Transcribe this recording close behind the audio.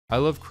I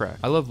love crack.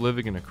 I love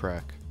living in a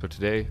crack. So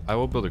today, I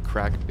will build a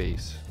crack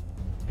base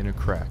in a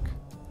crack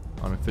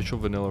on official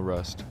vanilla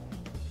Rust.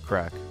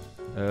 Crack.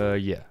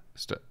 Yeah.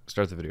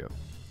 Start the video.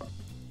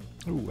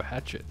 Ooh, a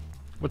hatchet.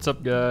 What's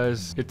up,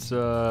 guys? It's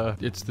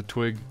the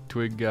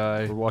twig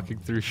guy. We're walking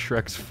through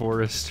Shrek's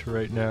forest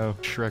right now.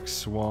 Shrek's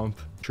swamp.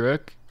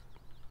 Shrek?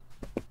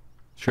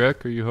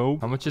 Shrek, are you home?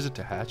 How much is it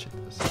to hatchet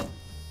this?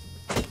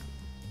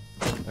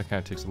 That kind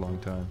of takes a long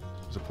time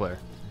as a player.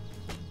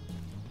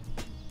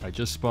 I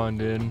just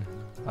spawned in.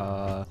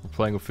 We're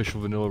playing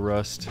official vanilla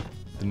Rust,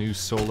 the new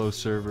solo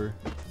server.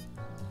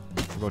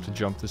 We're about to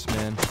jump this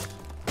man.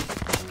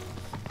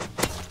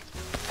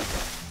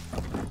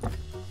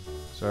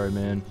 Sorry,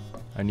 man.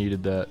 I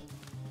needed that.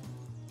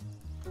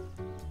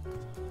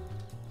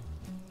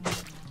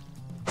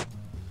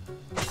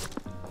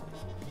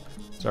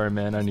 Sorry,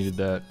 man. I needed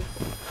that.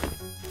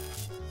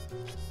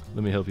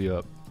 Let me help you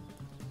up.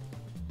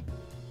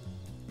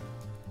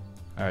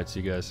 Alright, see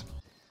you guys.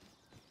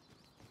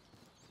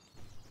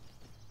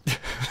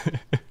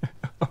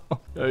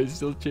 Oh, he's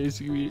still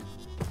chasing me.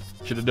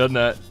 Should have done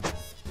that.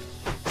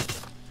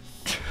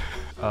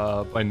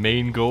 My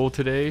main goal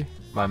today,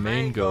 my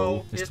main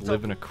goal is to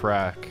live in a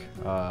crack.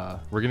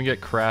 We're gonna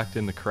get cracked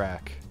in the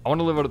crack. I want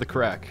to live out of the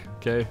crack,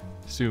 okay?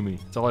 Sue me.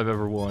 It's all I've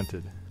ever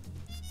wanted.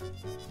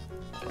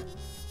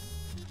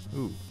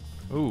 Ooh.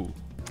 Ooh.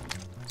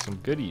 Some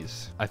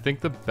goodies. I think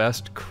the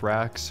best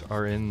cracks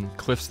are in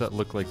cliffs that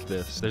look like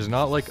this. There's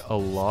not like a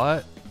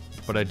lot,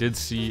 but I did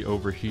see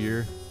over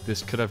here.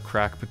 This could have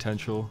crack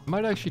potential. I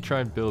might actually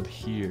try and build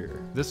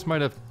here. This might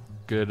have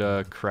good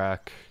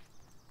crack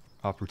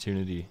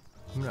opportunity.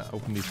 I'm gonna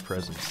open these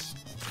presents.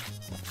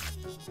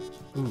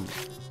 Ooh.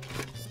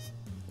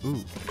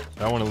 Ooh.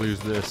 I don't want to lose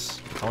this.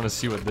 I want to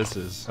see what this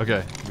is.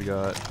 Okay, we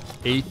got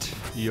 8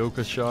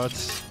 Ioka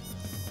shots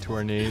to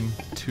our name,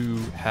 2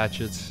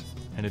 hatchets,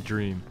 and a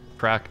dream.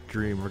 Crack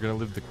dream. We're gonna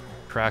live the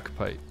crack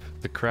pipe.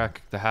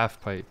 The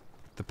half pipe.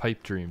 The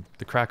pipe dream.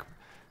 The crack.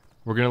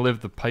 We're gonna live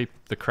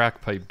the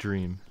crack pipe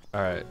dream.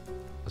 Alright.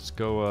 Let's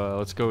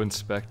go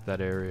inspect that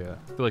area.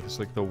 I feel like it's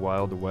like the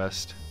Wild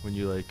West when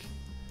you like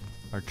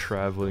are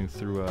traveling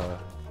through a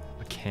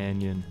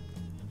canyon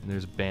and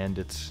there's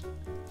bandits.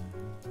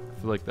 I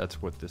feel like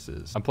that's what this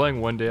is. I'm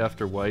playing one day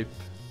after wipe.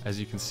 As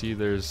you can see,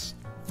 there's...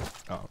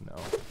 Oh no.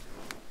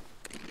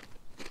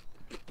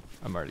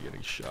 I'm already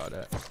getting shot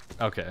at.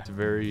 Okay. It's a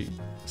very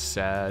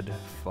sad,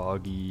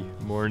 foggy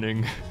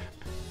morning.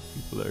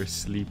 People are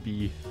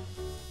sleepy.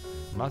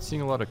 I'm not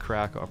seeing a lot of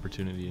crack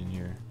opportunity in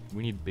here.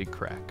 We need big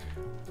crack.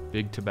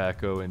 Big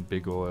tobacco and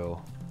big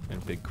oil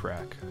and big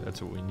crack.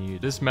 That's what we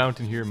need. This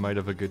mountain here might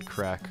have a good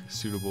crack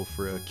suitable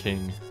for a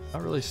king.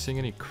 Not really seeing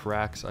any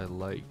cracks I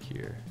like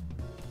here.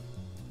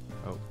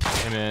 Oh,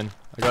 hey man.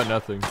 I got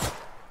nothing.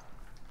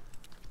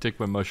 Take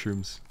my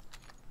mushrooms.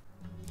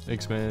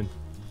 Thanks, man.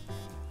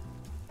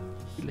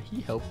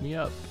 He helped me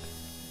up.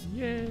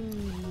 Yay.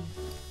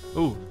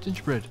 Oh,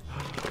 gingerbread.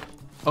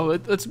 Oh,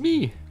 that's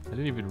me. I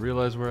didn't even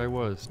realize where I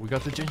was. We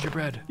got the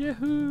gingerbread.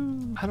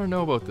 Yahoo! I don't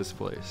know about this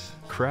place.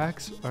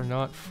 Cracks are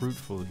not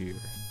fruitful here.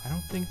 I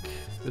don't think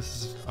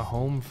this is a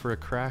home for a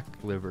crack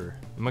liver.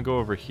 I'm gonna go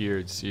over here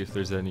and see if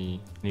there's any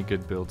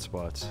good build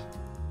spots.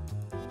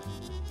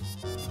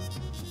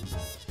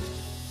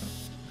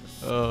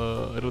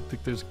 I don't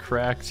think there's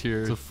cracks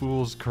here. It's a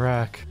fool's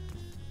crack.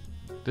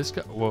 This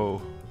guy,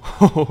 whoa.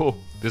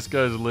 This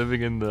guy's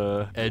living in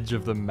the edge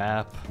of the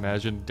map.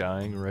 Imagine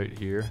dying right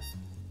here.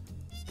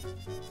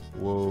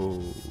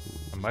 Whoa.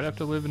 I might have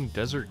to live in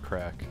desert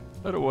crack.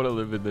 I don't want to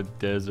live in the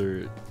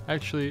desert.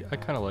 Actually, I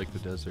kind of like the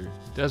desert.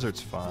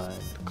 Desert's fine.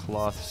 The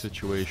cloth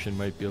situation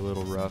might be a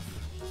little rough,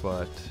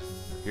 but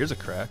here's a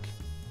crack.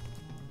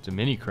 It's a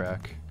mini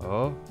crack.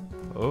 Oh,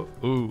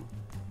 ooh.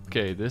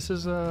 Okay, this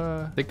is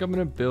I think I'm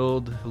gonna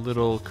build a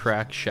little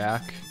crack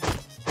shack.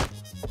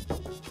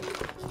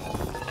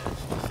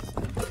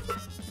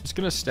 Just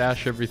gonna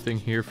stash everything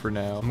here for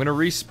now. I'm gonna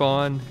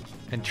respawn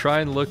and try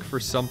and look for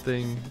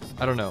something,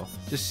 I don't know,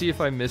 just see if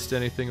I missed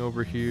anything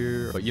over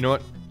here. But you know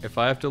what? If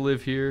I have to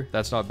live here,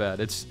 that's not bad.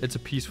 It's a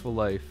peaceful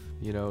life.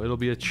 You know, it'll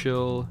be a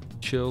chill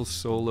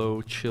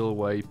solo, chill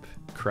wipe,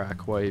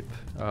 crack wipe.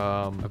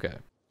 Okay.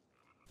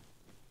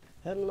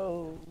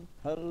 Hello.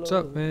 What's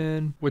up,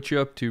 man? What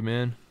you up to,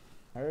 man?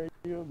 How are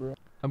you, bro?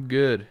 I'm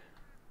good.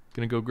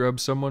 Gonna go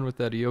grab someone with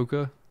that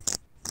Ioka?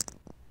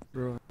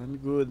 Bro, I'm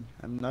good.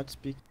 I'm not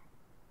speaking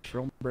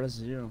from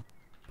Brazil.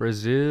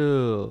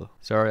 Brazil.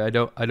 Sorry, I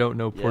don't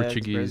know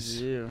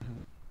Portuguese. It's Brazil.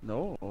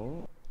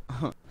 No.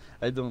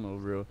 I don't know,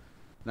 bro.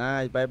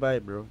 Nah, bye,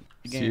 bro.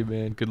 See you,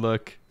 man. Good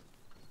luck.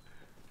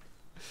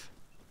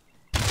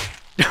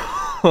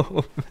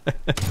 Oh, man.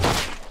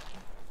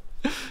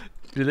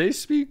 Do they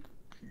speak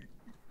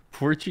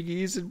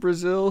Portuguese in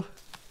Brazil?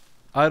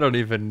 I don't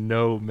even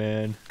know,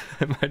 man.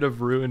 I might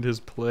have ruined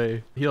his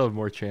play. He'll have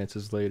more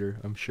chances later,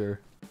 I'm sure.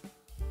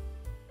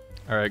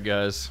 Alright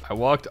guys, I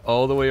walked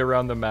all the way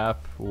around the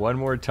map one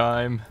more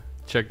time,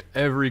 checked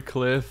every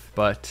cliff,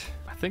 but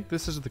I think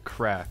this is the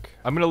crack.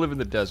 I'm gonna live in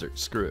the desert,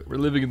 screw it. We're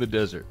living in the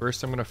desert.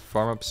 First I'm gonna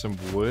farm up some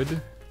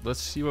wood let's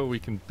see what we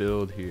can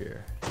build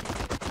here.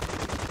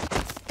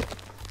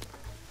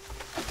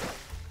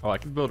 Oh, I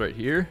can build right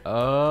here.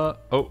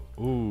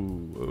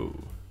 Ooh.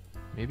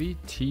 Maybe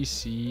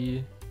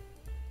TC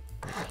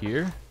right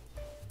here.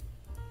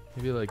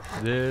 Maybe like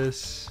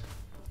this.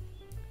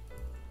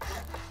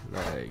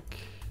 Like,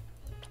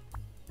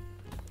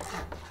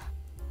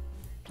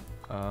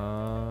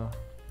 I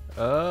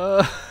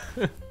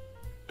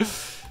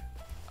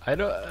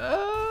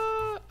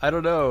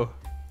don't know.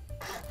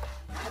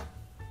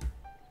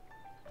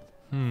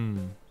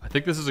 I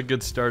think this is a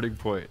good starting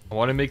point. I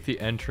want to make the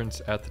entrance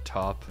at the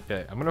top.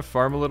 Okay, I'm gonna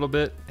farm a little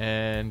bit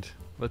and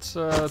let's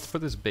put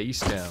this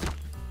base down.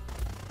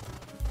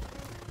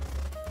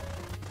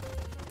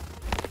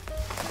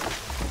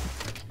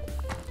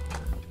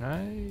 Can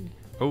I?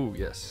 Oh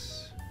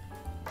yes.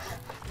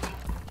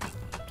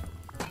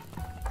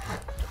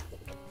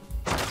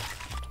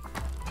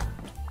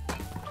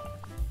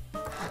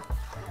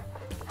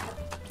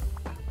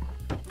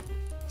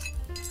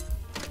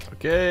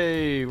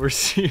 Okay, we're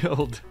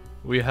sealed.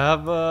 We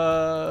have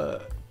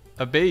a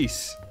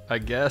base, I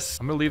guess.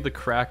 I'm gonna leave the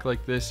crack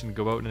like this and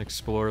go out and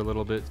explore a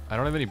little bit. I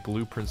don't have any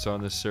blueprints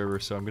on this server,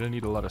 so I'm gonna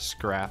need a lot of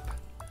scrap.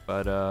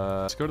 But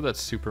let's go to that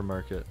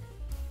supermarket.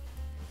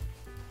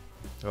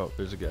 Oh,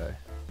 there's a guy.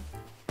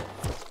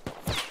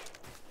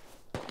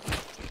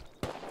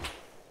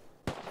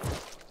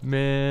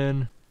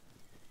 Man.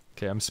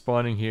 Okay, I'm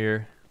spawning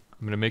here.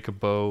 I'm gonna make a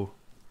bow,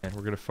 and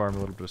we're gonna farm a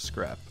little bit of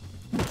scrap.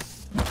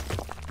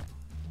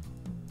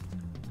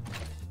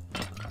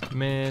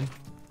 Man,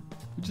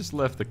 who just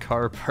left the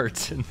car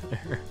parts in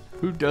there?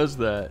 Who does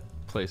that?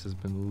 Place has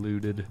been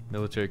looted.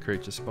 Military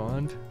crate just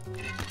spawned.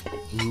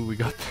 Ooh, we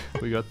got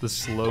the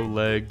slow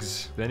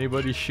legs. If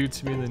anybody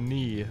shoots me in the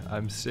knee,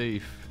 I'm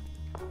safe.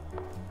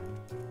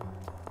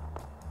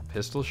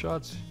 Pistol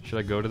shots? Should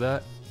I go to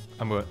that?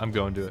 I'm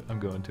going to it.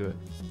 I'm going to it.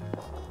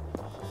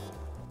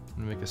 I'm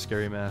gonna make a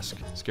scary mask.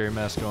 Scary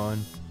mask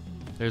on.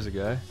 There's a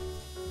guy.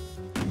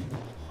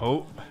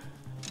 Oh.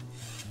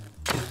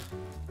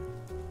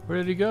 Where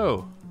did he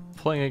go?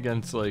 Playing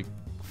against like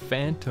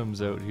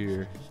phantoms out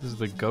here. This is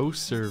the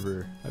ghost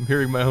server. I'm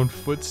hearing my own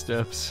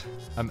footsteps.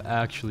 I'm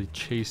actually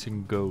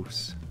chasing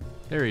ghosts.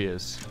 There he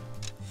is.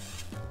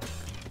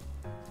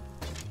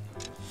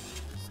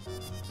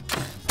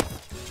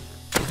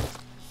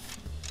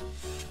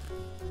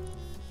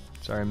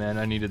 Sorry man,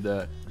 I needed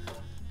that.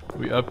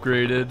 We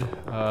upgraded.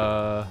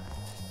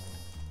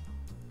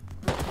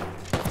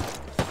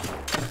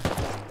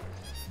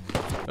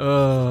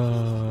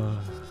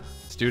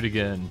 Let's do it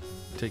again.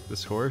 Take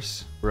this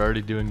horse. We're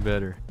already doing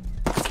better.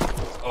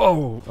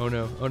 Oh! Oh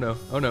no, oh no,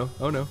 oh no,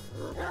 oh no.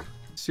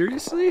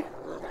 Seriously?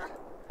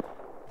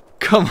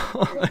 Come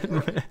on,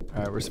 man.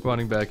 Alright, we're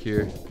spawning back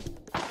here.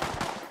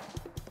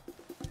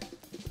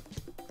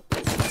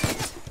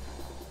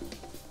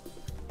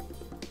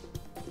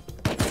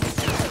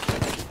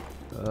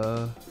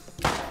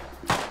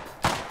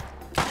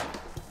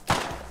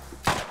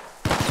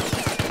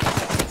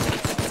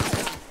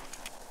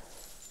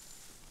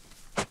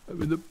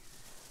 I'm in the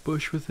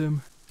bush with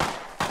him.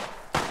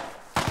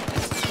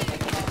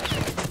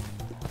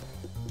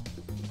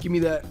 Give me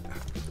that.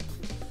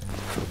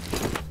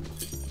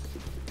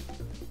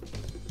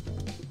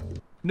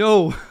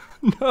 No!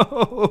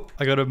 No!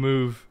 I gotta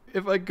move.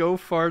 If I go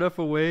far enough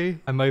away,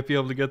 I might be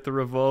able to get the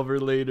revolver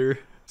later.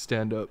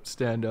 Stand up,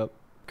 stand up.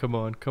 Come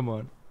on, come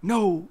on.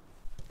 No!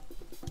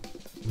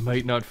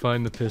 Might not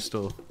find the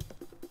pistol.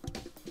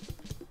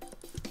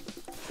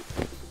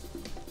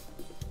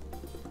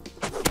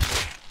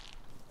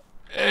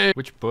 Hey!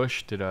 Which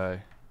bush did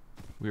I?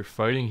 We were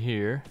fighting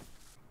here.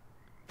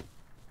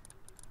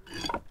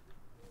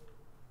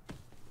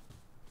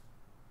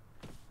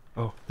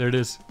 Oh, there it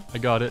is. I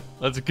got it.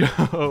 Let's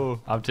go.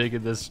 I'm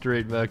taking this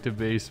straight back to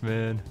base,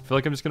 man. I feel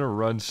like I'm just gonna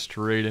run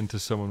straight into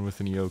someone with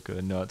an Yoka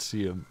and not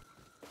see him.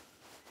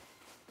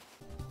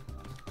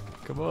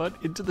 Come on,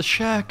 into the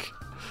shack.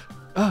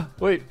 Ah,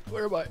 wait,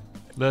 where am I?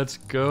 Let's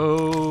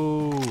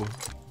go.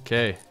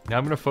 Okay, now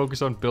I'm gonna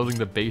focus on building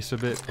the base a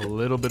bit, a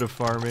little bit of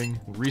farming,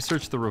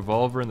 research the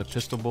revolver and the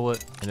pistol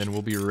bullet, and then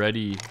we'll be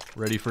ready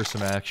for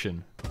some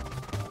action.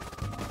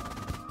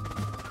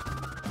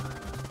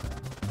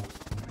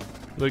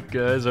 Look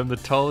guys, I'm the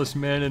tallest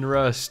man in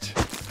Rust.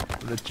 I'm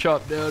gonna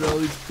chop down all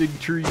these big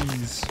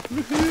trees.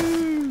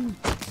 Woohoo!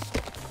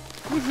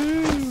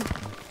 Woohoo!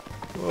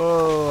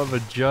 Whoa, I'm a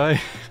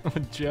giant. I'm a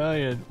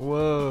giant.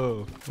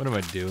 Whoa. What am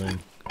I doing?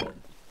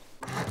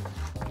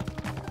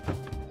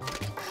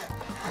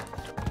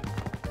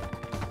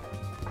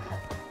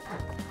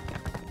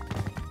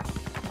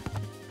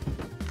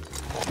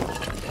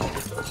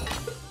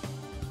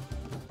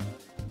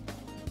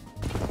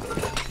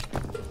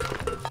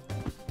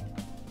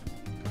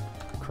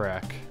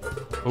 Crack.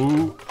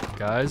 Ooh,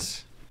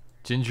 guys.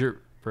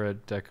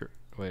 Gingerbread decor.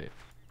 Wait.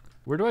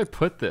 Where do I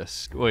put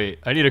this? Wait,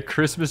 I need a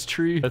Christmas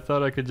tree? I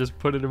thought I could just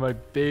put it in my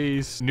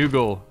base. New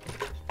goal.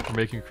 We're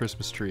making a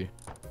Christmas tree.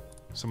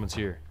 Someone's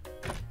here.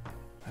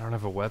 I don't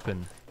have a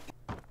weapon.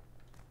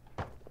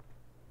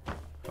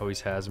 Oh,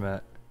 he's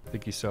hazmat. I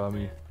think he saw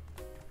me.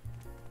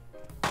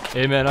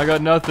 Hey man, I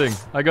got nothing.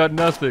 I got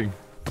nothing.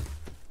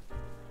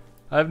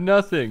 I have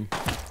nothing.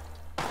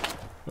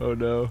 Oh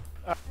no.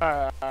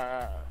 Fine.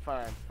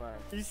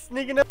 You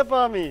sneaking up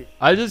on me.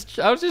 I was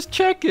just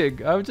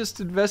checking. I was just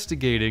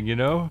investigating, you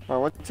know? Oh,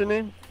 what's your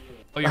name?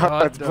 Oh, you're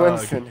hot it's dog.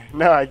 Blinston.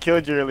 No, I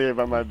killed you earlier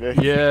by my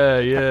bed. Yeah,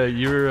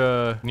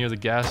 you're near the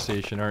gas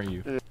station, aren't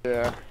you?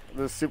 Yeah,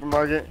 the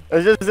supermarket.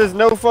 There's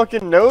no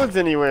fucking nodes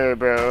anywhere,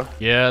 bro.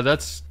 Yeah,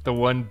 that's the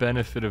one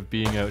benefit of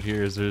being out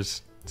here is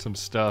there's some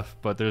stuff,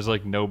 but there's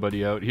like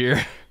nobody out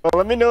here. Well,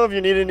 let me know if you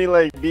need any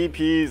like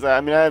BPs.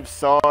 I mean, I have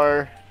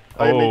SAR.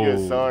 I can make you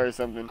a SAR or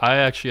something. I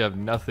actually have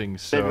nothing,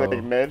 so Maybe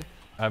like med.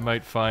 I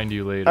might find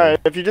you later. Alright,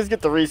 if you just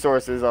get the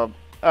resources, I'll...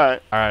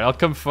 Alright. Alright, I'll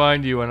come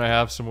find you when I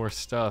have some more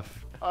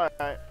stuff.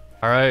 Alright.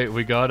 Alright,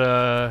 we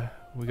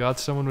got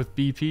someone with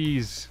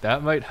BPs.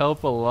 That might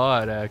help a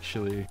lot,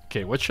 actually.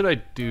 Okay, what should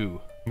I do?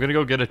 I'm gonna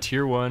go get a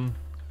tier 1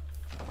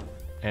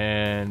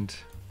 and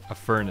a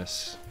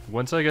furnace.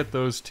 Once I get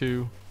those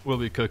two, we'll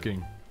be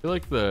cooking. I feel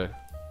like the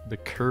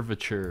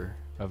curvature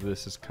of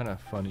this is kind of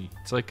funny.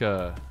 It's like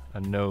a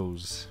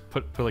nose.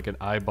 Put like an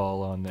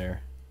eyeball on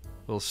there.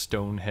 Little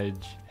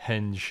Stonehenge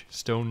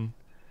dude.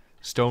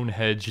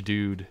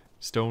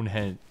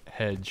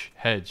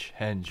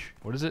 Henge.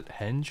 What is it?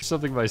 Henge?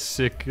 Something my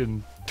sick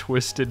and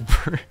twisted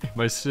brain.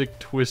 My sick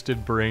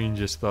twisted brain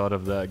just thought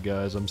of that,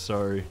 guys. I'm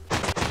sorry.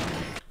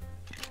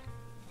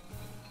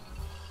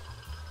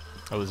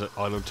 Oh, there's an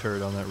auto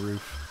turret on that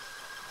roof.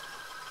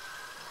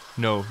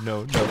 No.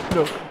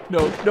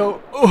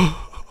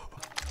 Oh!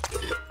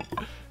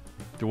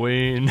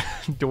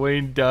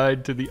 Dwayne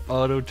died to the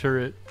auto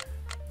turret.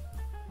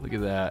 Look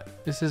at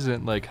that. This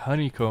isn't like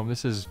honeycomb,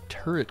 this is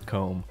turret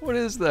comb. What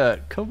is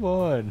that? Come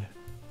on.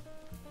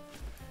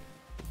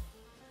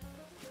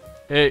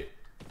 Hey.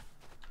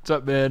 What's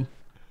up, man?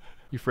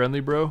 You friendly,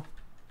 bro?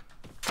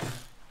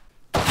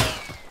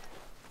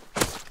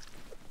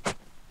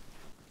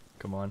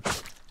 Come on.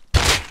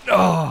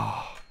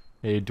 Oh!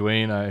 Hey,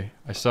 Dwayne,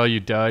 I saw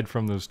you died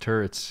from those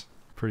turrets.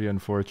 Pretty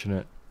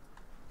unfortunate.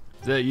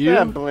 Is that you?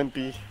 Yeah,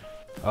 Blimpy.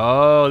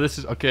 Oh, this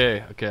is...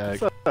 Okay.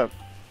 What's up?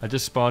 I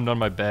just spawned on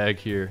my bag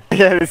here.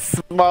 Yeah, this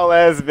small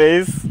ass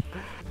base.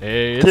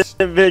 Hey, it's...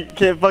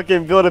 Can't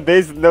fucking build a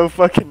base with no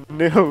fucking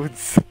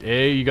nodes.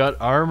 Hey, you got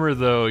armor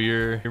though.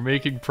 You're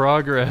making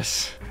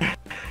progress.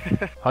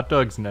 Hot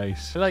dog's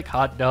nice. I like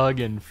hot dog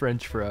and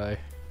French fry.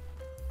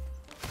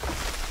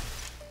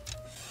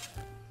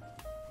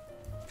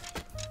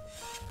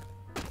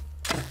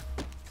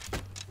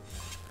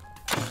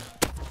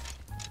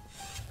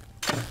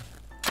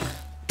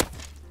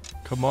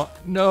 Come on.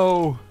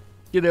 No!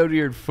 Get out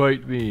here and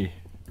fight me.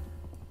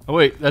 Oh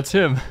wait, that's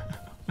him.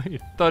 I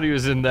thought he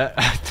was in that.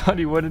 I thought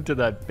he went into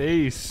that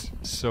base.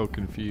 So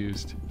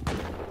confused.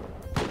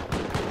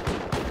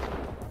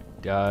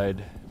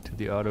 Died to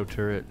the auto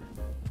turret.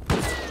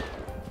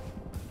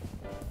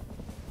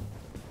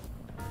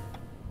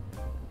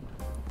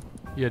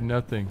 He had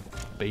nothing.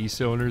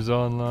 Base owners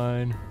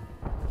online.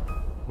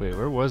 Wait,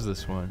 where was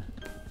this one?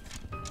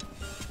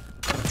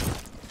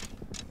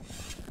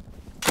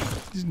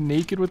 He's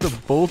naked with a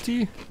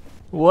bolty?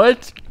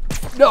 What?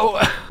 No!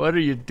 What are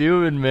you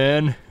doing,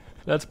 man?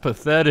 That's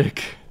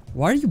pathetic.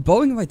 Why are you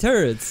bowing my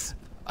turrets?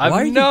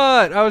 I'm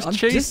not! I was I'm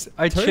chased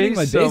my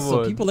base someone.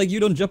 so people like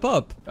you don't jump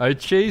up. I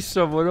chased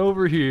someone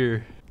over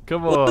here.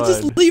 Come on. Well,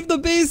 just leave the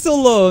base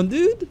alone,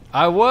 dude.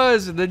 I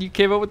was, and then you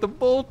came up with the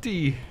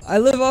bolty. I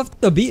live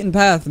off the beaten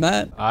path,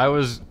 Matt. I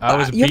was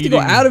You have to go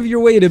out of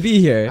your way to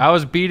be here. I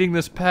was beating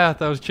this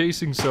path. I was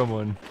chasing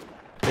someone.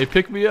 They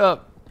picked me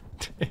up.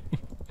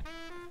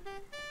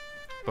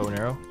 Bow and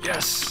arrow.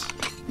 Yes.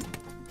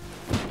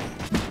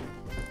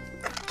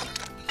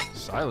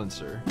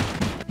 Silencer.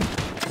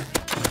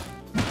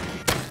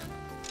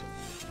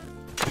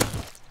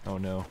 Oh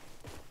no.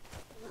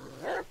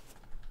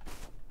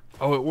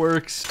 Oh, it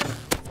works.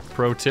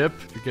 Pro tip,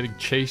 if you're getting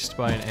chased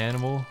by an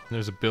animal, and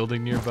there's a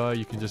building nearby,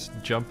 you can just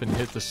jump and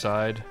hit the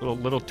side.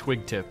 Little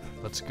twig tip.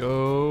 Let's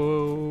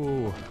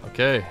go.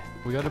 Okay,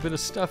 we got a bit of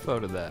stuff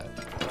out of that.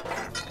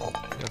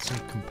 Got some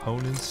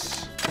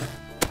components.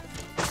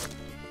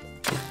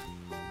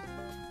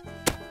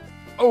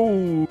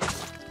 Oh!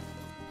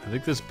 I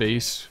think this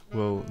base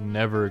will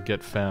never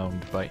get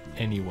found by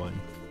anyone.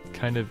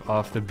 Kind of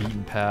off the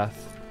beaten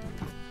path,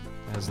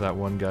 as that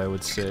one guy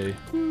would say.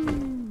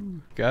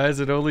 Guys,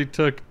 it only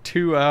took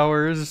 2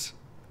 hours,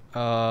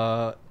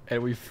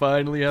 and we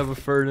finally have a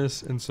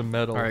furnace and some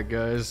metal. Alright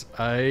guys,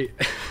 I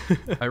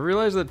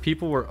realized that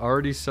people were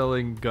already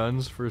selling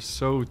guns for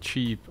so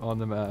cheap on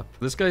the map.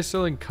 This guy's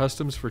selling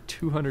customs for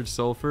 200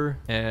 sulfur,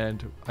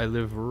 and I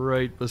live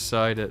right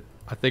beside it.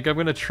 I think I'm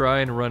gonna try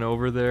and run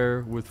over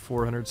there with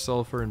 400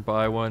 sulfur and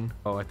buy one.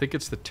 Oh, I think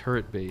it's the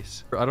turret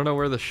base. I don't know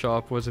where the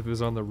shop was, if it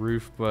was on the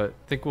roof, but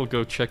I think we'll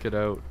go check it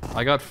out.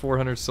 I got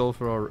 400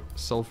 sulfur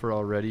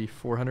already.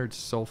 400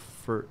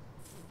 sulfur.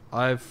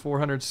 I have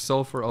 400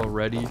 sulfur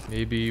already.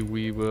 Maybe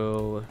we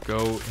will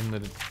go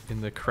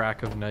in the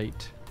crack of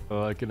night.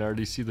 Oh, I can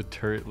already see the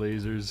turret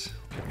lasers.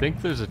 I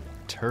think there's a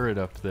turret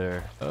up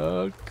there.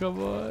 Oh,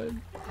 come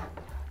on.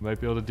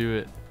 Might be able to do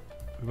it.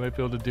 We might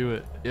be able to do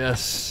it.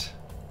 Yes.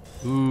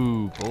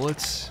 Ooh,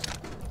 bullets.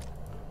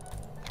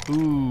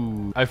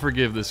 Ooh. I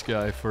forgive this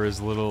guy for his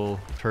little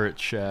turret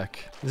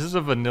shack. This is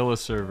a vanilla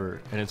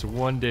server, and it's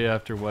 1 day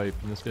after wipe,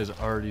 and this guy's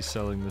already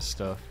selling this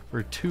stuff.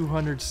 For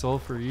 200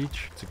 sulfur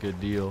each, it's a good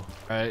deal.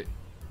 Alright,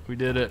 we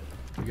did it.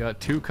 We got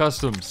 2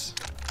 customs.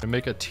 I'm gonna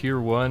make a tier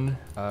 1,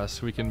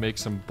 so we can make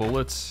some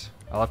bullets.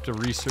 I'll have to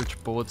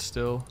research bullets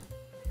still.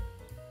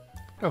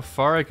 Look how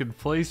far I could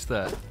place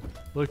that.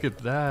 Look at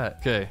that.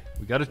 Okay,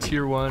 we got a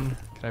tier 1.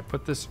 Can I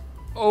put this?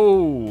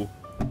 Oh!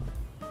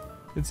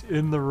 It's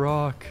in the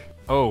rock.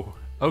 Oh,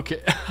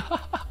 okay.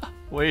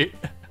 Wait.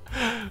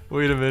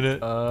 Wait a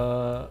minute.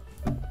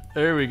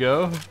 There we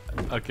go.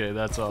 Okay,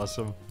 that's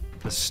awesome.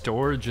 The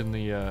storage in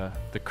the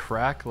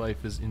crack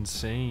life is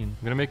insane.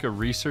 I'm gonna make a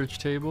research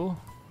table.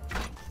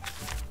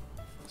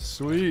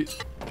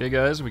 Sweet. Okay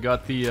guys, we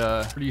got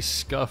the pretty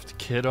scuffed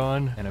kit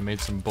on, and I made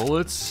some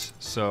bullets,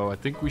 so I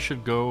think we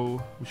should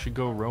go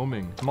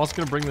roaming. I'm also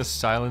gonna bring this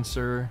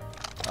silencer,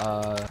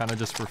 kind of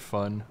just for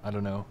fun. I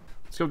don't know.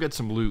 Let's go get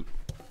some loot.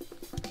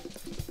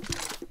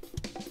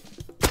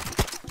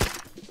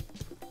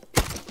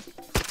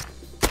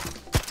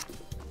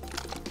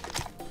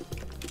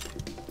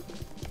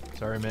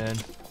 Sorry, man.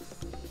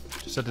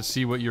 Just had to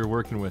see what you're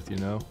working with, you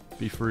know?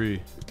 Be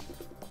free.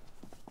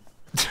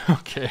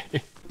 Okay.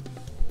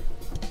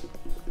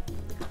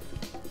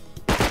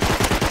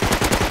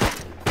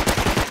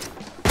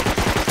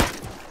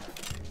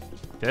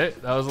 Okay,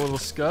 that was a little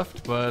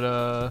scuffed,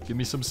 but give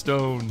me some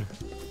stone.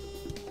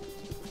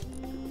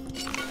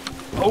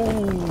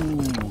 Oh!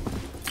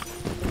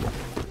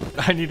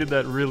 I needed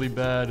that really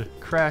bad.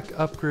 Crack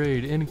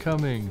upgrade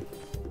incoming.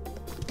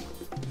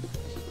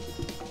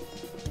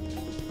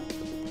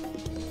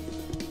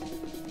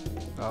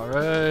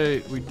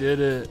 Alright, we did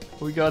it.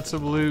 We got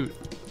some loot.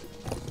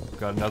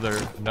 Got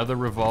another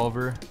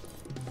revolver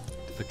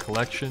to the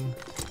collection.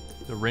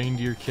 The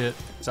reindeer kit.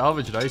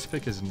 Salvaged ice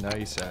pick is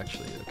nice,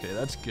 actually. Okay,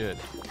 that's good.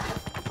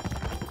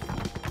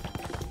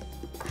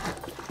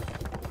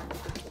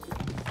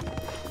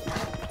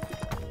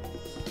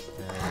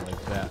 And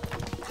like that.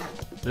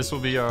 This will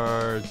be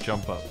our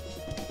jump up.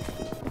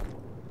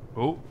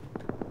 Oh.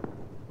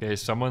 Okay,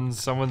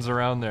 someone's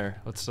around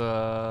there. Let's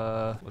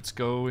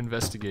go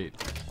investigate.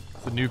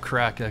 The new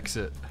crack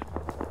exit.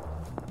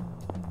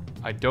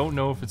 I don't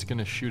know if it's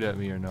gonna shoot at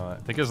me or not.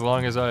 I think as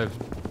long as I've...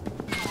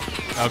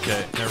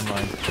 Okay, never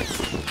mind.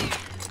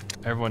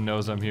 Everyone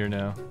knows I'm here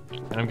now.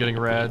 And I'm getting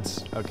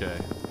rads. Okay.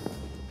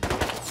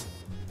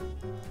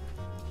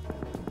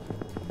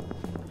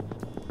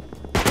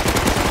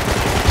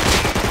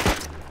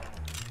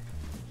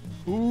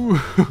 Ooh!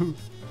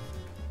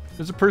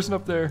 There's a person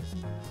up there.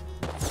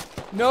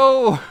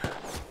 No!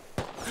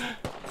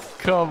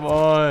 Come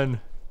on.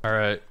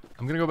 Alright.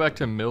 I'm gonna go back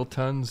to mill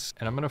tons,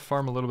 and I'm gonna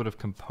farm a little bit of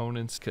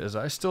components, because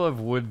I still have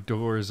wood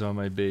doors on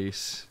my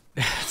base.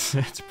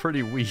 It's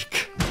pretty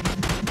weak.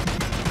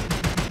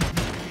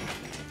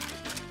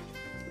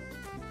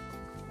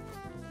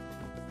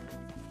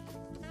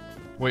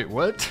 Wait,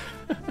 what?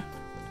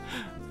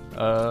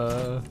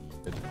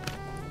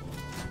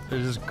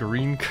 There's just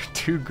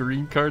two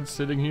green cards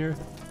sitting here.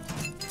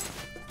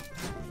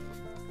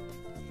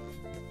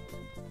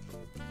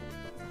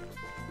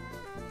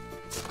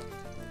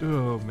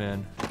 Oh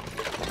man.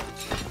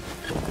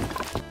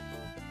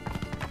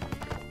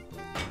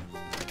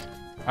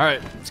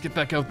 Alright, let's get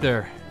back out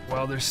there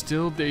while there's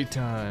still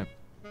daytime.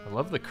 I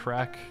love the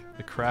crack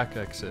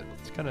exit.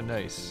 It's kind of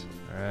nice.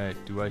 Alright,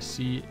 do I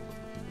see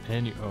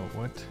any... Oh,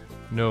 what?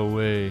 No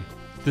way.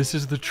 This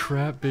is the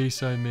trap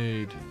base I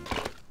made.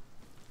 What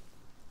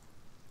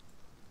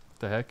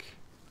the heck?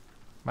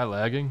 Am I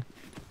lagging?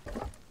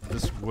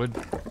 This wood...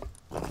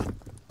 Oh,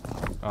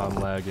 I'm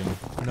lagging.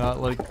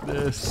 Not like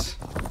this.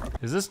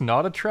 Is this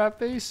not a trap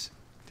base?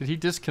 Did he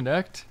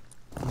disconnect?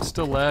 I'm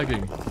still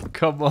lagging.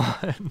 Come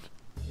on.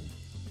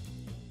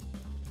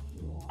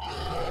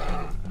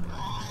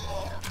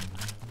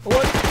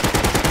 What?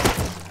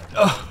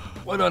 Oh,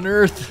 what on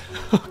earth?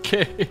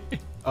 Okay.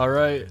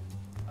 Alright.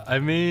 I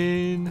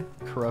mean,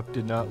 Corrupt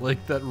did not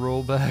like that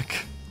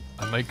rollback.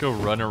 I might go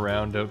run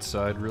around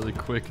outside really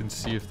quick and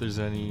see if there's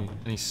any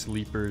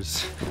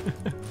sleepers.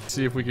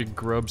 See if we could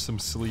grub some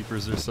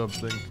sleepers or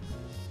something.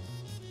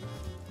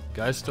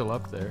 Guy's still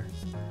up there.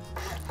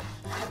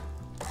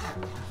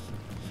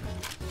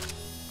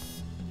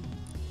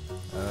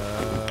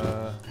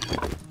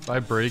 If I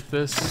break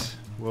this,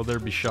 will there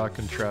be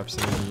shotgun traps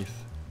underneath?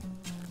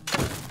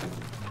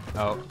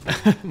 Oh,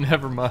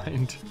 never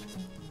mind.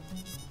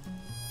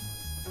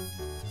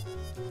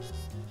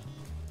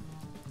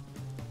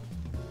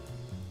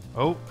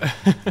 Oh,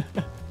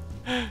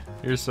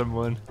 here's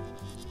someone.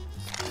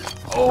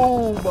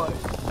 Oh my,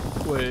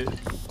 wait,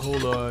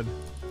 hold on.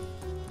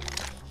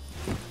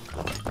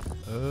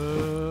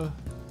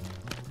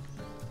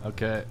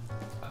 Okay.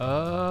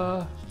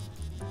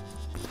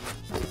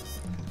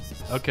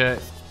 Okay.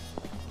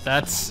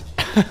 That's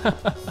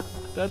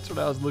that's what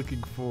I was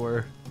looking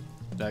for.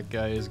 That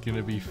guy is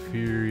gonna be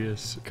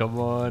furious. Come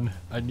on,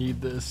 I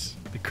need this.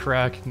 The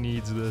crack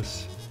needs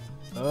this.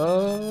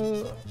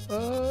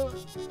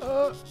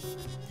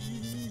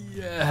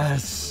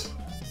 Yes.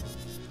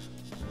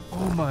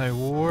 Oh my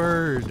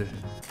word.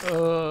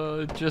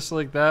 Just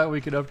like that,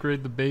 we could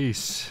upgrade the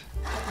base.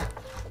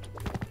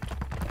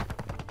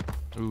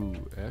 Ooh,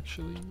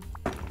 actually.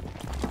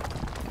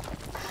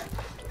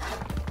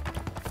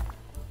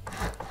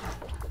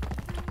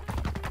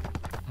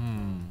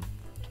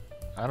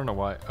 I don't know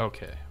why.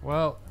 Okay,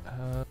 well,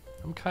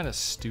 I'm kind of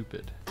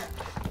stupid.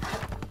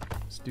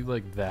 Let's do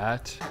like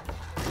that.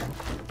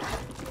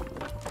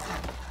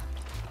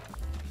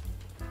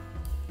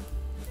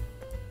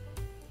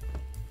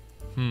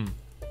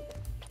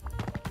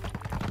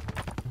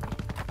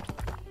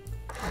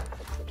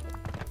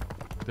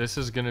 This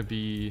is gonna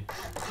be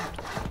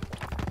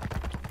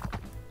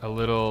a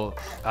little,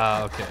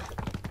 okay.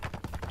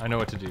 I know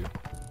what to do.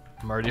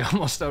 I'm already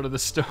almost out of the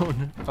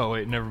stone. Oh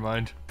wait, never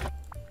mind.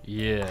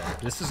 Yeah,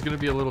 this is gonna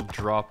be a little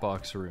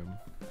Dropbox room.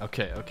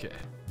 Okay, okay.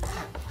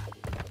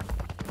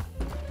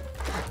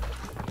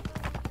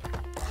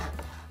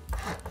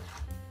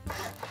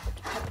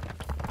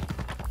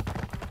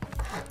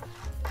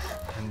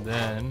 And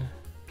then,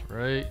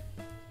 right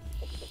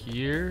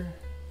here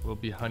will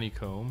be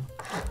honeycomb.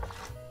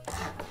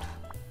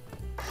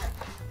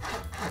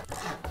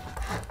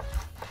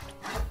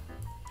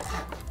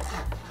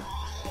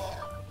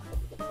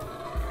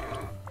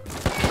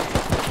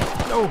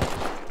 No!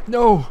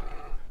 No!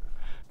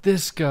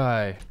 This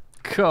guy!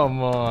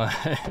 Come on!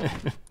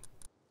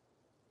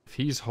 If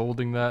he's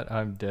holding that,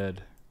 I'm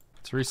dead.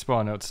 Let's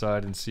respawn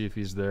outside and see if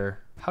he's there.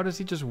 How does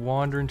he just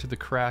wander into the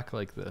crack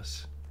like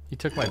this? He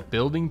took my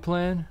building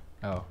plan?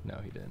 Oh, no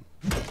he didn't.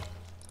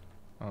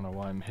 I don't know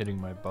why I'm hitting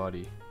my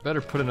body. Better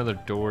put another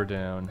door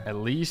down. At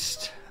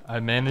least I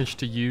managed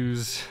to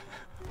use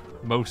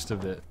most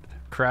of it.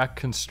 Crack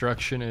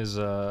construction is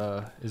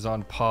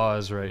on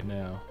pause right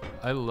now.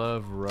 I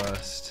love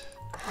Rust.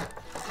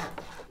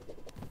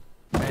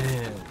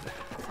 Man.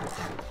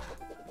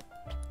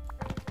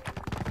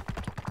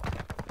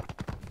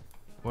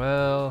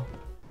 Well,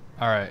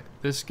 alright.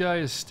 This guy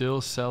is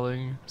still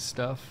selling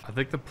stuff. I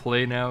think the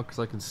play now, because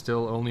I can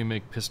still only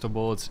make pistol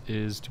bullets,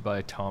 is to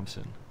buy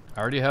Thompson.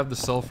 I already have the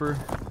sulfur.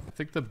 I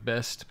think the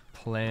best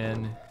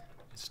plan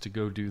is to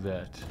go do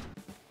that.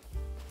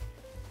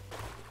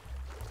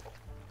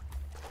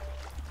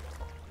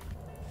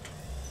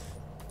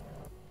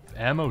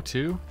 Ammo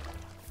too?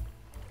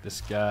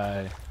 This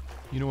guy.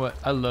 You know what?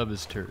 I love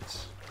his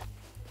turrets.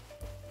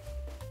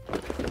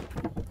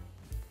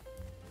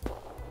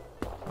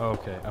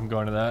 Okay, I'm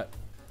going to that.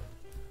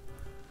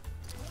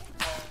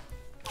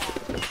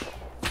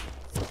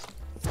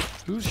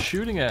 Who's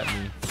shooting at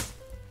me?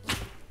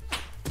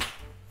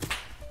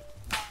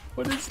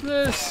 What is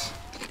this?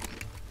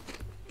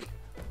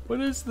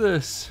 What is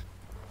this?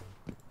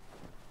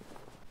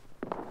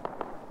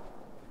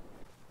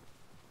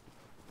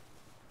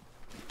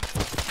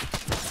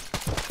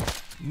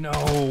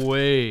 No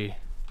way.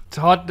 It's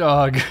hot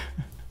dog.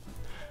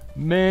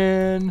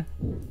 Man.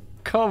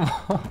 Come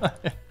on.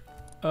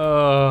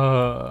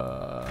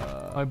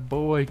 My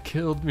boy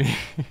killed me.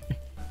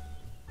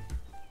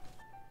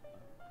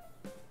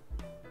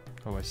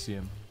 Oh, I see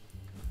him.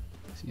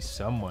 I see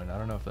someone. I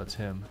don't know if that's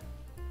him.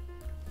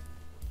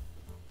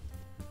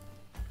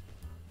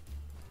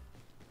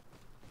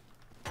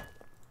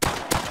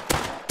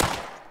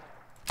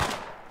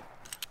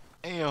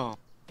 Damn.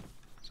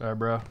 Sorry,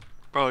 bro.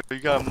 Bro, you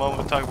got a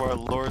moment to talk about our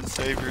Lord and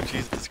Savior,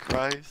 Jesus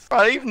Christ.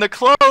 Bro, even the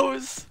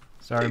clothes!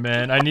 Sorry,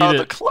 man. I need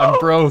it. I'm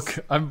broke.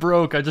 I'm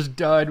broke. I just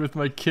died with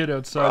my kid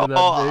outside of that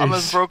base. I'm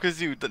as broke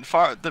as you. Then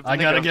I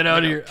gotta get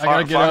out of here. I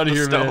gotta get out of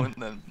here, man.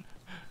 Then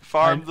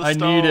farm the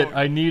stone. I need it.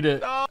 I need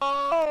it.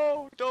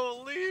 No!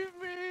 Don't leave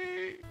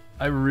me!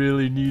 I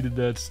really needed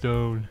that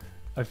stone.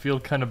 I feel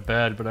kind of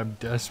bad, but I'm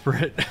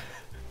desperate.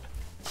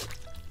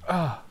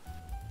 Ah.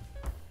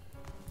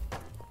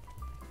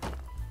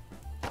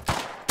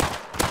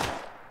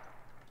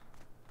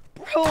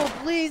 Bro,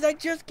 please, I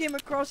just came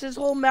across this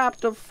whole map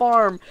to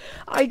farm.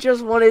 I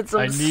just wanted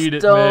some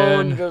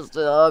stone man. Just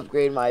to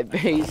upgrade my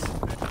base.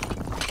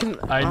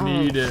 I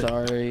need it.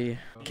 Sorry.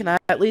 Can I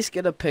at least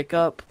get a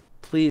pickup?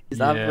 Please,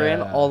 I've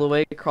ran all the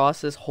way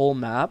across this whole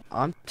map.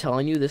 I'm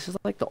telling you, this is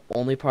like the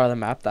only part of the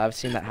map that I've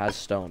seen that has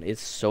stone.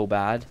 It's so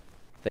bad.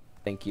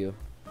 Thank you.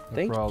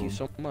 Thank you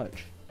so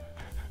much.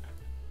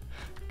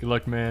 Good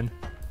luck, man.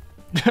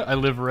 I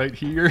live right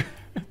here.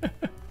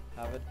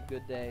 Have a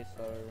good day,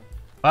 sir.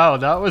 Wow,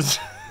 that was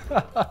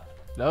that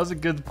was a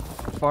good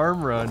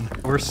farm run.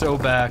 We're so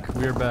back.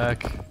 We're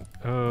back.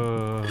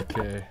 Oh,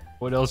 okay.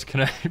 What else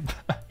can I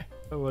buy?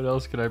 What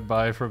else can I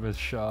buy from his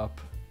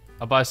shop?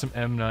 I'll buy some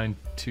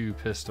M92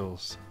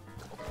 pistols.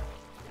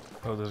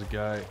 Oh, there's a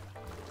guy.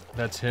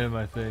 That's him,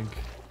 I think.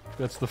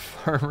 That's the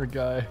farmer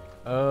guy.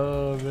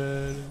 Oh,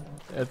 man.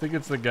 I think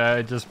it's the guy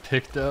I just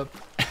picked up.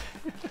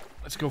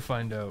 Let's go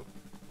find out.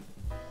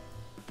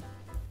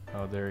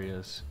 Oh, there he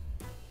is.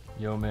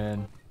 Yo,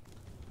 man.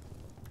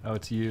 Oh,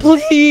 it's you.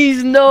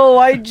 Please, no,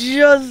 I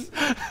just...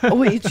 Oh,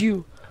 wait, it's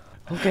you.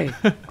 Okay,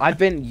 I've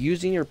been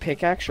using your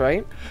pickaxe,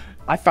 right?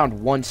 I found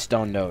one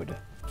stone node.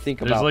 Think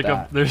There's about like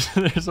that.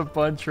 there's a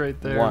bunch right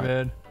there, One.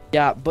 man.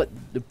 Yeah, but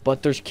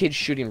there's kids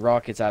shooting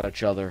rockets at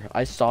each other.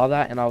 I saw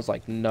that and I was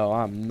like, no,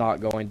 I'm not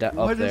going up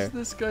What there. is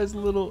this guy's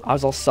little? I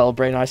was all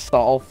celebrating. I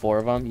saw all 4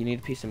 of them. You need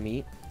a piece of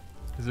meat?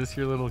 Is this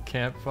your little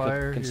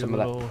campfire? Cooking Your some of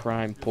little that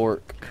prime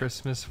pork.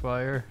 Christmas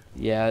fire?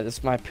 Yeah, this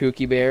is my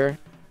Pookie Bear.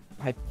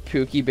 My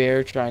Pookie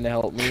Bear trying to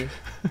help me.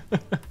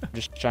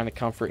 Just trying to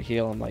comfort,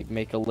 heal, and like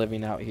make a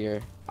living out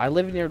here. I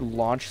live near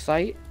launch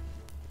site,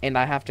 and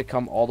I have to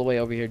come all the way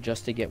over here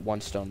just to get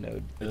 1 stone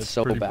node. That's It's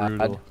so pretty bad.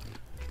 brutal.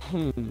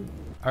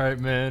 All right,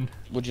 man.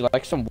 Would you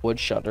like some wood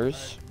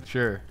shutters?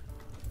 Sure.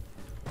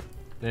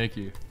 Thank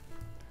you.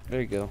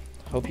 There you go.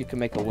 Hope you can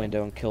make a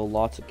window and kill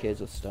lots of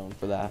kids with stone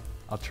for that.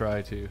 I'll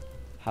try to.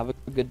 Have a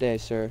good day,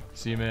 sir.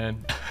 See you,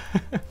 man.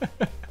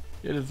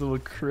 Get his little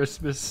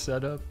Christmas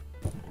setup.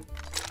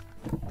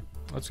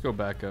 Let's go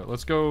back out.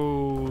 Let's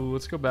go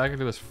back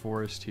into this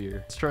forest here.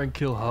 Let's try and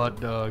kill Hot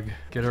Dog.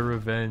 Get our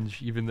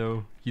revenge, even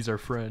though he's our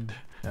friend.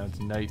 Now it's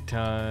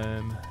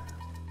nighttime.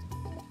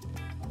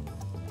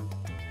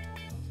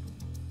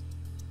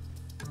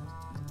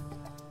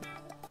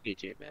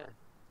 GG, man.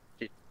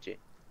 GG.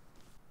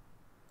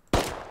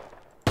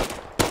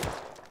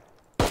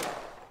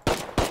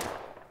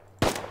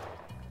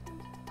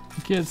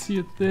 I can't see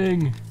a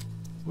thing.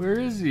 Where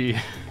is he?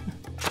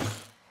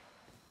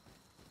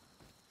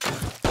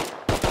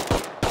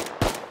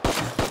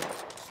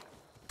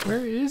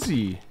 Where is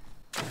he?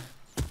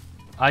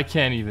 I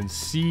can't even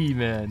see,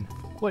 man.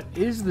 What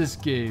is this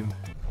game?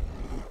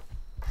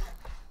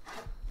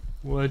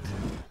 What?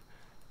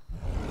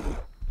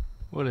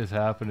 What is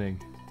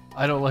happening?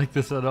 I don't like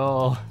this at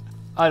all.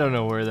 I don't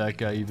know where that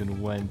guy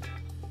even went.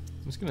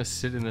 I'm just gonna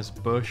sit in this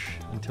bush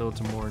until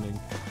it's morning.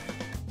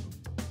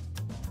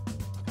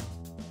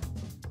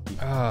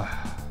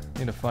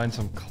 Need to find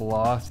some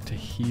cloth to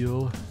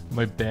heal.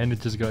 My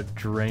bandages got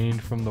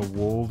drained from the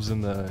wolves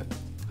and the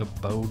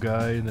bow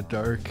guy in the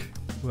dark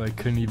who I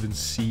couldn't even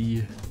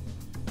see.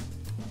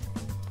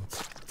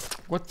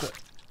 What the?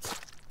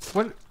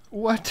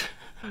 What?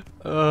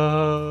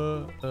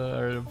 Alright,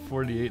 I'm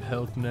 48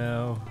 health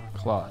now.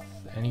 Cloth.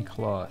 Any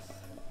cloth.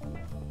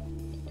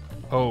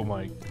 Oh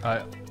my,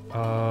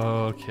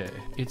 okay.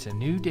 It's a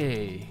new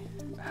day.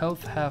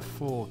 Health half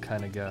full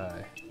kind of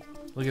guy.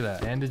 Look at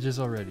that, bandages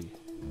already.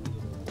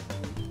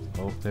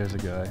 Oh, there's a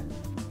guy.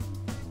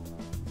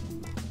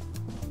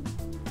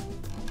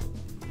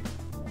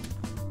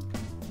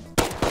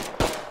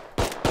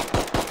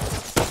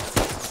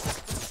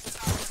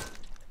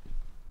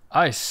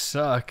 I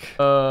suck.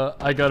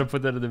 I gotta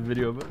put that in the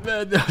video, but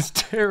man, that was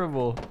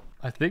terrible.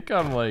 I think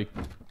I'm like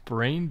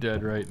brain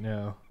dead right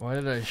now. Why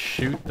did I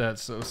shoot that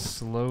so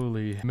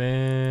slowly?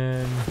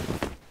 Man.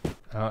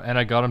 And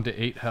I got him to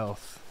 8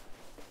 health.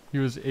 He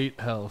was 8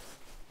 health.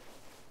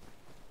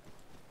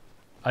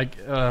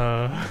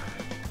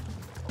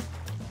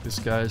 This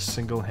guy's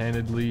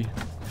single-handedly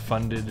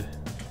funded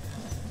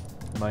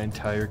my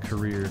entire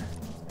career.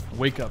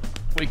 Wake up,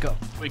 wake up,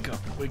 wake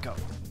up, wake up.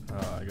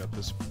 Oh, I got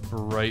this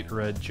bright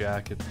red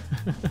jacket.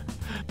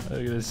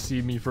 They're gonna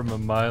see me from a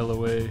mile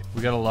away.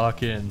 We gotta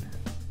lock in.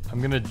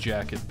 I'm gonna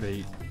jacket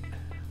bait.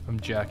 I'm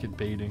jacket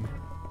baiting.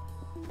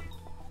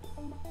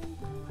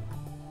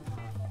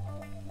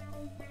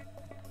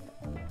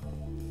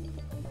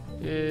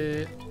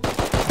 Yeah.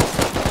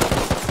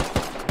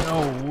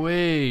 No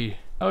way.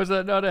 How is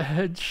that not a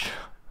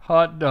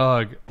hot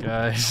dog,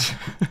 guys?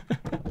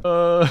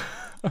 I'm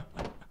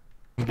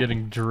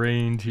getting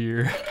drained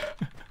here.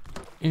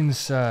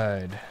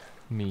 Inside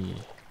me,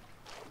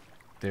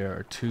 there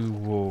are 2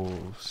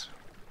 wolves.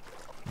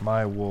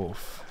 My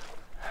wolf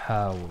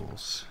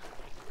howls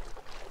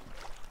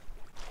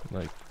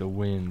like the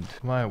wind.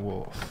 My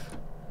wolf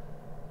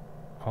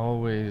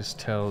always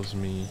tells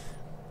me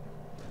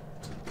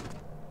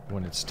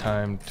when it's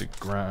time to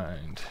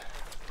grind.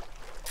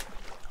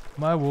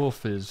 My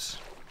wolf is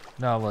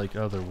not like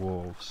other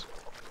wolves.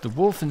 The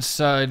wolf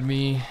inside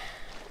me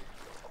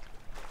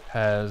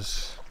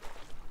has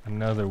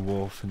another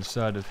wolf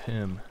inside of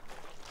him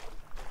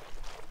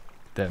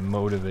that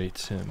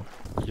motivates him.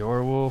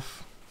 Your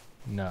wolf?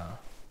 Nah,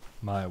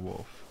 my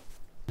wolf.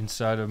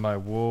 Inside of my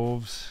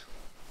wolves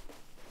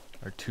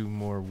are 2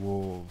 more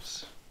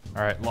wolves.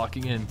 Alright,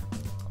 locking in.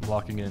 I'm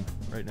locking in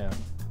right now.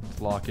 It's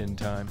lock-in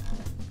time.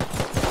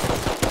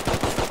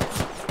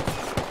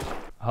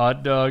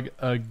 Hot dog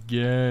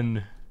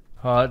again.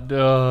 Hot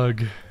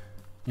dog.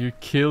 You're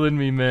killing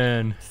me,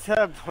 man.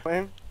 Stop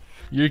playing.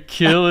 You're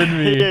killing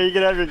me. Yeah, you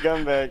can have your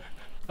gun back.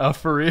 Oh,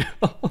 for real?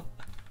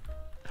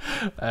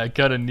 I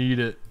kinda need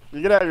it.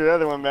 You can have your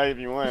other one back if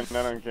you want.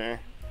 I don't care.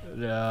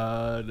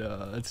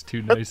 No, that's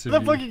too nice of Where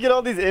the fuck you. you get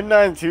all these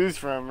M92s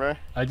from, bro?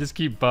 I just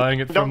keep buying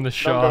it from the Don't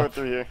shop. go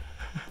through here.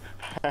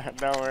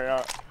 Don't worry,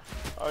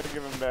 I'll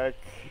give him back.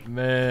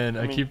 Man,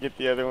 Let me get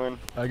the other one.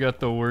 I got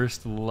the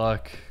worst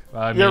luck.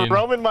 I You're mean,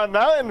 roaming my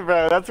mountain,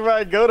 bro. That's where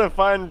I go to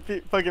find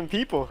fucking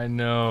people. I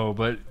know,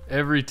 but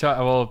every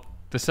time, well,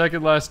 the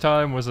second last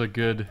time was a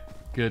good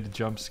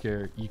jump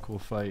scare, equal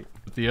fight.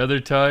 But the other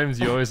times,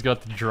 you always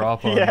got the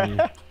drop on me.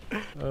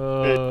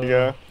 There you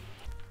go.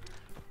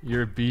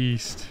 You're a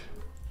beast.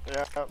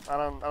 Yeah, I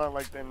don't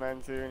like the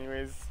M92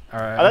 anyways. All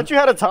right. I thought you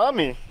had a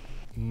Tommy.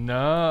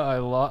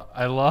 No,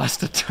 I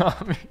lost a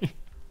Tommy.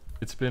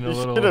 It's been a You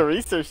should have little.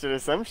 researched it or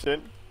some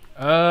shit.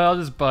 I'll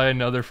just buy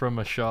another from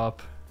a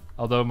shop.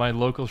 Although my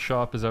local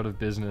shop is out of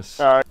business.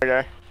 Oh,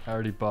 okay. I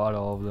already bought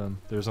all of them.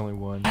 There's only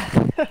one.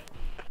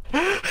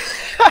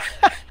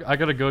 I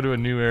gotta go to a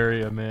new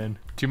area, man.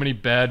 Too many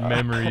bad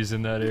memories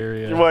in that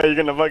area. What, you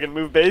gonna fucking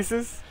move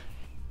bases?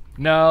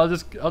 No, I'll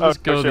just go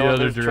shit, the well,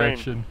 other there's train.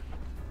 direction.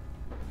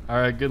 All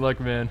right, good luck,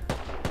 man.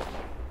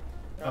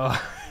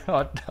 Oh,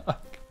 hot dog.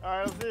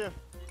 Alright, I'll see you.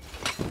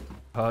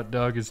 Hot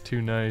dog is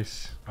too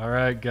nice. All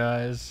right,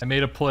 guys. I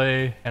made a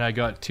play and I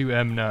got 2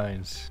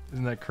 M9s.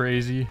 Isn't that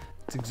crazy?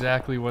 It's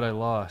exactly what I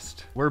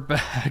lost. We're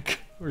back.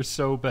 We're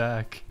so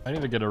back. I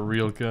need to get a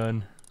real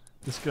gun.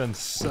 This gun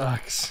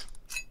sucks.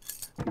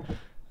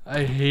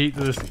 I hate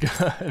this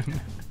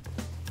gun.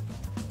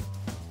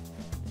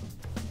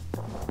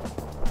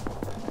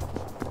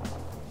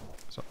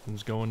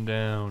 Something's going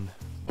down.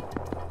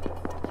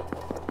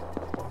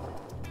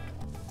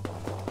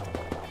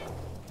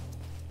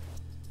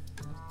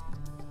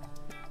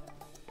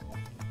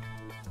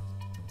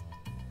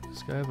 Does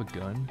this guy have a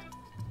gun?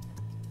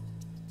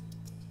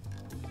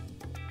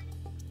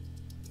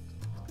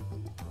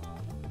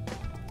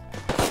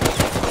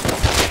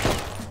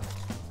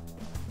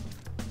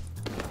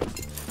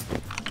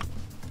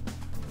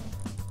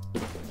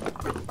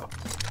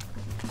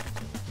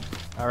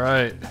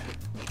 Alright,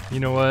 you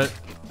know what?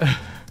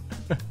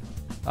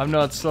 I'm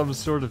not some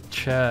sort of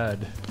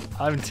Chad.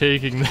 I'm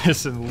taking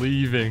this and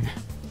leaving.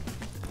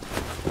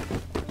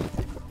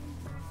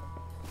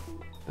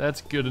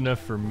 That's good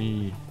enough for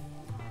me.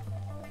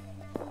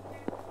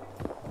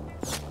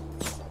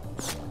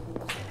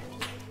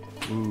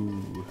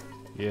 Ooh,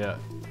 yeah.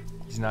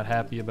 He's not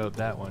happy about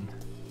that one.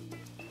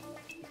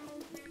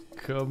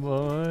 Come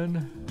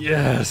on.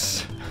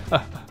 Yes!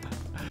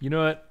 You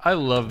know what? I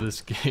love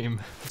this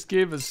game. This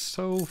game is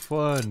so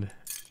fun.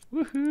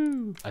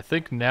 Woohoo! I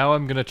think now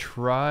I'm gonna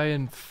try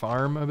and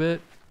farm a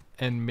bit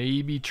and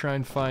maybe try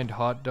and find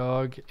Hot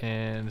Dog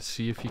and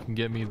see if he can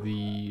get me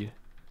the...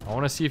 I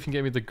want to see if he can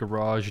get me the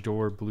garage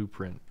door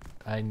blueprint.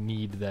 I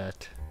need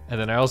that.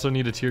 And then I also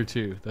need a tier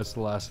 2. That's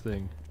the last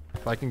thing.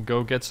 If I can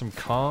go get some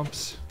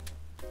comps,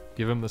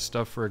 give him the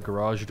stuff for a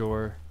garage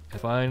door, and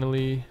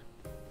finally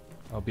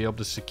I'll be able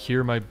to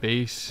secure my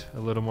base a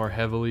little more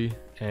heavily,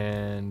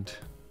 and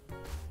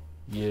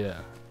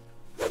yeah.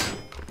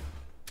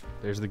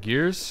 There's the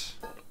gears.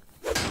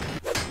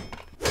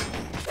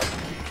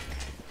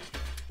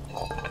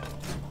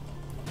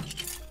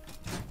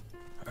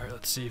 Alright,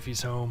 let's see if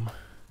he's home.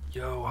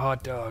 Yo,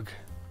 Hot Dog.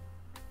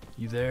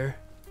 You there?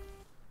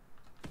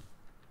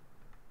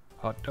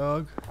 Hot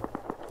Dog?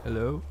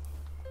 Hello?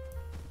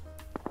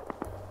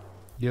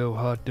 Yo,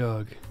 Hot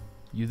Dog.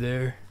 You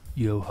there?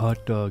 Yo,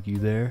 Hot Dog, you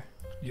there?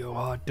 Yo,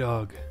 Hot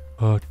Dog.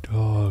 Hot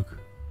Dog.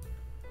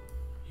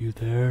 You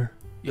there?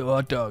 Yo,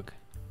 Hot Dog.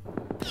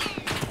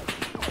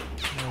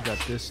 I got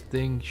this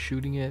thing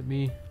shooting at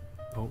me.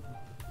 Oh,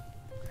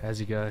 has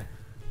he guy?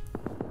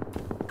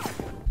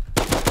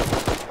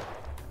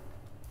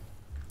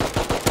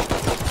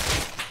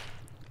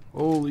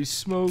 Holy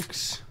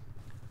smokes.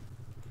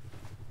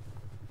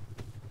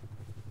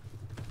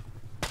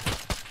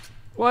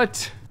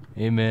 What?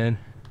 Hey man.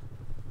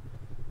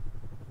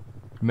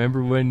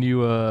 Remember when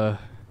you the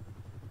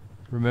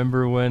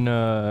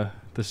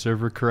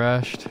server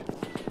crashed?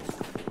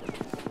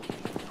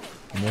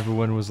 And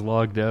everyone was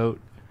logged out?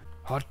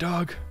 Hot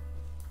Dog?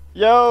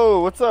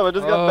 Yo, what's up? I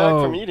just got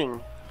back from Oh.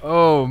 eating.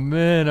 Oh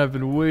man, I've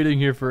been waiting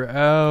here for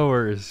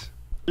hours.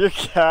 You're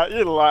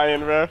lying,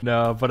 bro.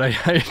 No, but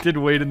I did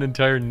wait an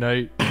entire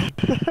night. You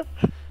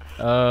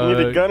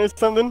need a gun or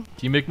something?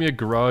 Can you make me a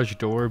garage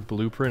door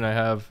blueprint? I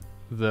have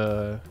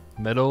the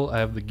metal, I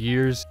have the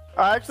gears.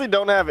 I actually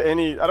don't have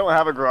any. I don't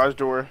have a garage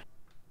door.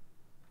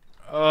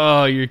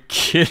 Oh, you're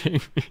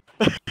kidding me.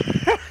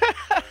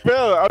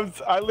 Bro,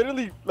 I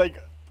literally, like,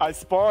 I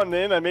spawned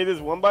in, I made this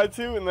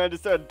 1x2, and then I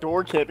just started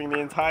door camping the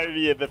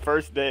entirety of the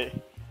first day.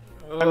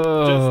 I'm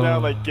just now,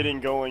 like,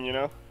 getting going, you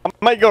know? I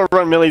might go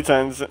run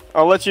Militens.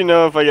 I'll let you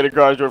know if I get a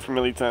garage door for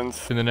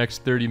Militens. In the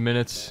next 30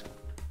 minutes,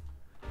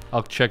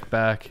 I'll check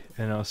back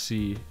and I'll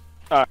see.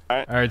 Alright.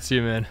 Alright, see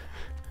you, man.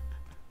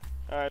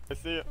 Alright, I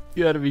see you.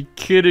 You gotta be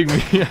kidding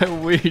me.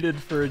 I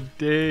waited for a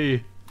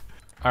day.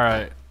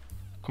 Alright.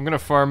 I'm gonna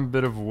farm a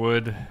bit of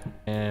wood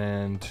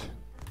and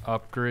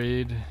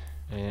upgrade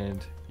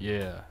and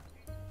yeah.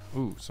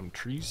 Ooh, some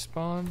trees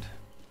spawned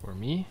for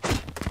me.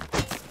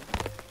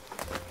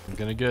 I'm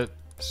gonna get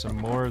some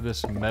more of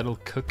this metal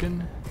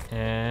cooking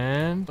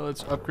and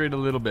let's upgrade a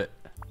little bit.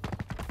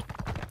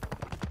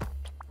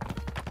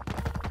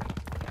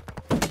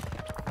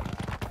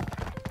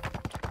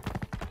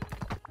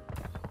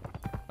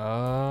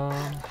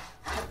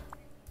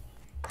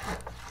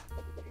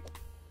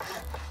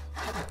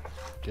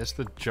 Guess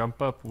the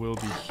jump up will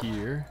be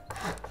here.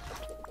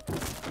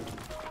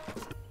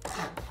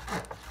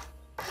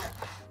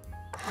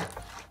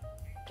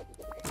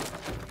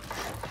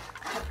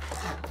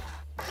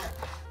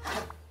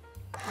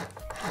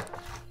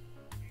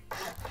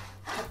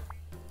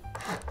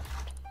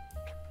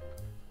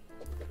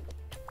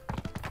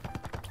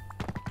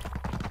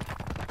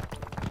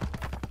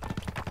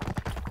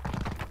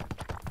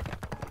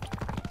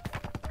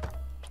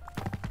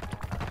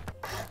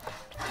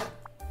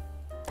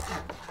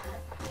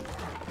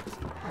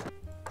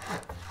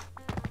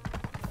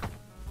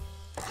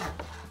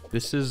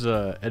 This is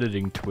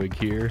editing twig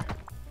here.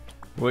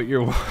 What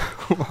you're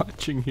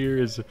watching here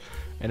is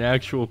an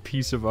actual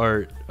piece of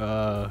art.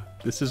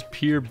 This is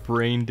pure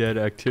brain dead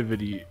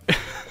activity.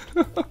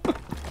 You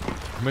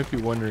might be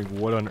wondering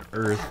what on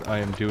earth I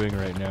am doing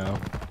right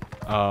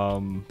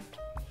now.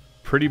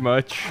 Pretty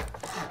much,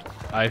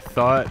 I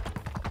thought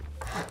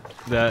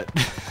that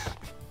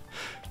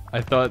I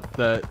thought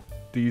that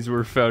these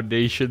were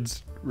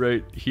foundations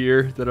right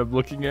here that I'm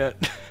looking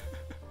at.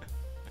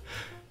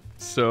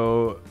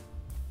 So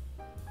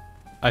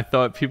I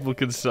thought people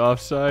could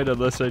soft side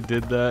unless I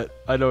did that.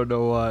 I don't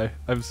know why.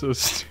 I'm so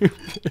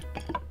stupid.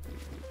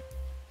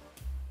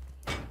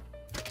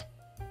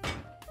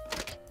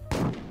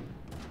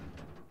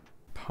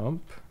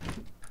 Pump?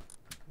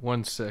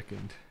 1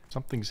 second.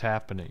 Something's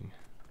happening.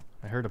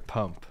 I heard a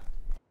pump.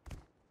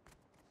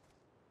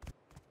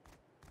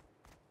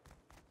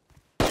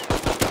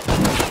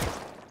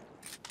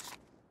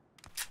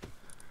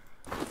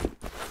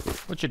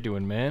 What you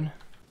doing, man?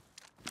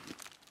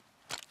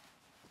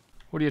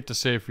 What do you have to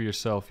say for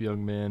yourself,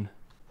 young man?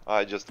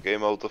 I just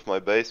came out of my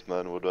base,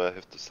 man. What do I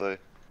have to say? Is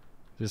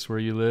this where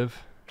you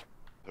live?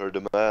 Heard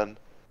a man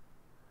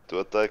to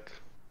attack.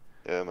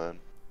 Yeah, man.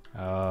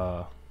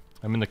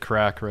 I'm in the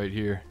crack right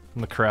here.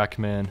 I'm the crack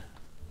man.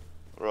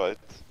 Right.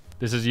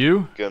 This is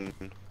you? Can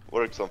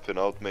work something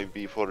out,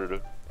 maybe for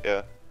the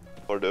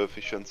for the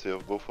efficiency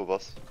of both of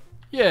us.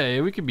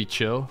 Yeah, we could be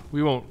chill.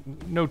 We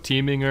won't, no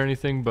teaming or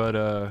anything,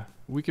 but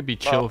we could be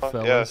chill,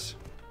 fellas.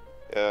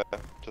 Yeah,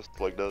 just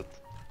like that.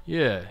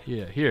 Yeah,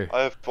 here.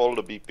 I have all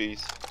the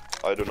BPs.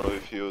 I don't know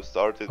if you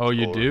started. Oh,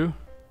 you do?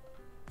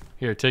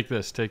 Here, take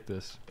this.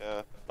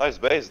 Yeah, nice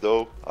base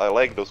though. I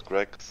like those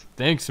cracks.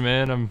 Thanks,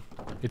 man.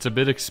 It's a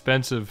bit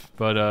expensive,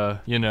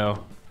 but you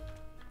know,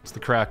 it's the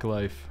crack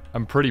life.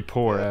 I'm pretty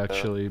poor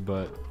actually,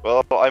 but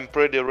well, I'm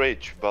pretty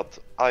rich, but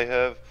I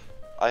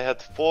had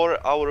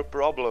 4-hour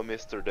problem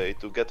yesterday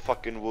to get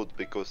fucking wood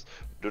because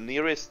the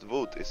nearest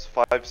wood is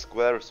 5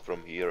 squares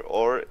from here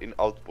or in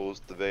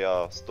outpost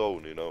via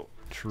stone, you know.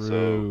 True.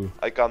 So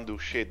I can't do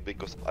shit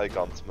because I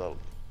can't smelt.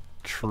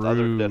 True. But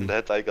other than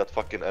that, I got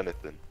fucking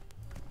anything.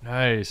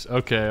 Nice.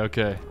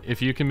 Okay.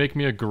 If you can make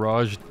me a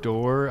garage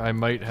door, I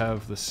might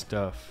have the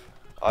stuff.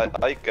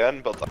 I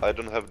can, but I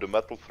don't have the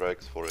metal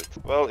frags for it.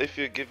 Well, if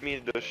you give me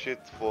the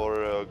shit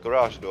for a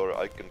garage door,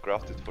 I can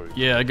craft it for you.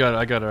 Yeah, I got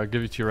it. I'll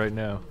give it to you right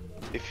now.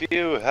 If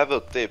you have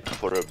a tip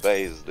for a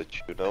base that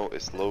you know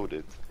is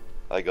loaded,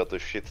 I got a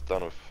shit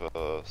ton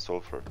of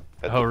sulfur.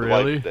 At Oh, the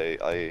really? White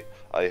day,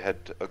 I had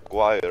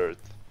acquired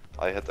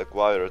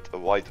a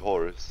white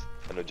horse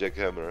and a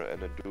jackhammer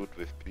and a dude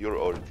with pure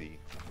OT.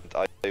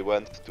 And I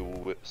went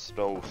to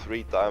snow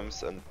 3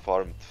 times and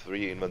farmed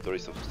 3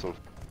 inventories of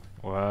sulfur.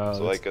 Wow.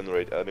 So I can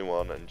raid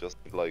anyone and just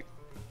like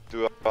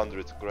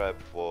 200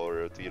 scrap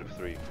for tier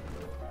 3.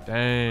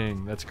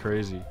 Dang, that's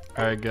crazy.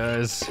 Alright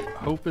guys,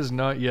 hope is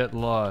not yet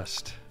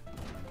lost.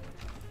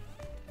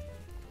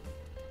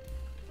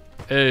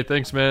 Hey,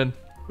 thanks man.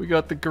 We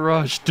got the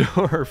garage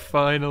door,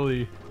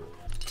 finally.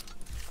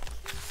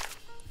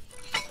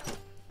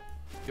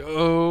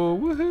 Go,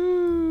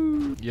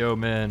 woohoo! Yo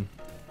man,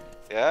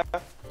 Yeah?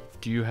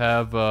 do you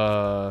have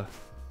a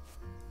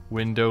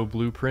window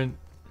blueprint?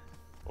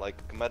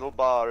 Like metal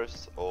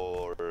bars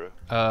or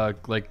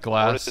Like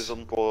glass?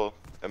 horizontal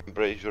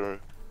embrasure.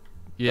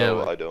 Yeah.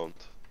 No, I don't.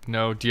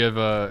 No, do you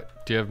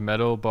have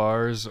metal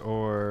bars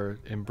or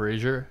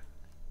embrasure?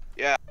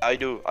 Yeah, I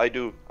do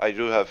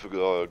have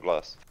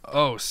glass.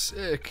 Oh,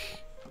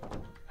 sick.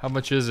 How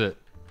much is it?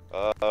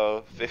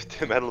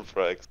 50 metal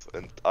frags,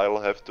 and I'll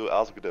have to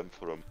ask them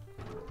for them.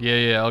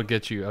 Yeah, I'll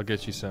get you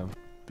some.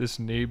 This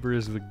neighbor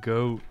is the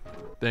goat.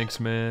 Thanks,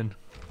 man.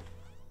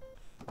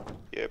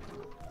 Yep.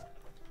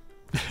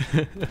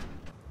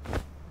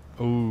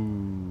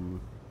 Ooh.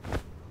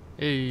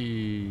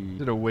 Hey.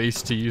 Is it a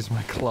waste to use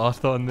my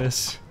cloth on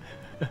this?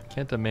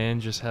 Can't a man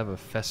just have a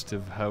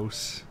festive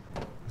house?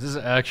 This is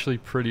actually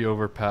pretty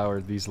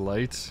overpowered, these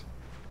lights.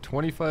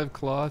 25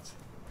 cloth,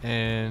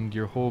 and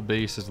your whole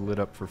base is lit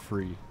up for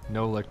free.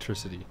 No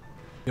electricity.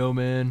 Yo,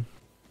 man.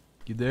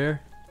 You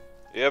there?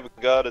 Yep,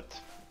 got it.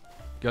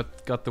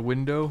 Got the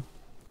window?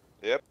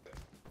 Yep.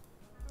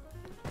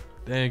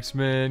 Thanks,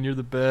 man. You're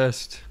the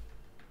best.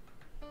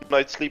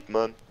 Night sleep,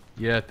 man.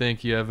 Yeah,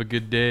 thank you. Have a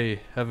good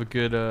day. Have a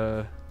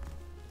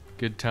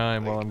good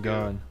time while I'm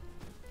Thank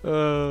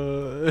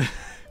gone.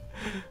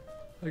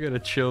 I got a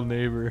chill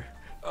neighbor.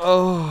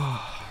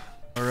 Oh,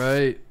 all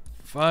right.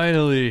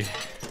 Finally.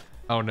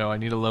 Oh no, I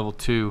need a level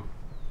 2.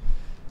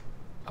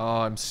 Oh,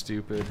 I'm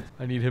stupid.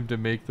 I need him to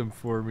make them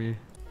for me.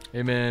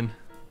 Hey man,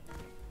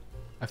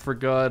 I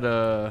forgot.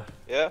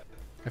 Yeah.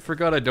 I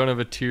forgot I don't have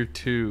a tier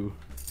 2.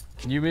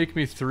 Can you make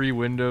me 3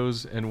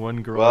 windows and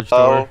 1 garage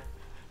door?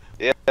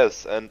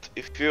 Yes, and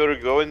if you're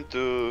going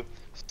to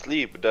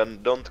sleep,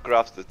 then don't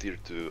craft the tier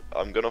 2.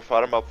 I'm gonna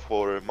farm up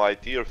for my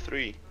tier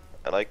 3,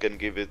 and I can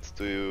give it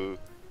to you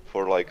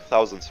for like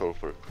 1000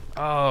 sulfur.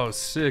 Oh,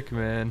 sick,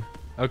 man.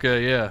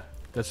 Okay, yeah.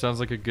 That sounds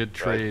like a good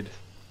trade.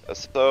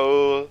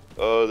 So,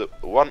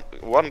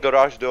 one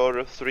garage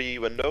door, 3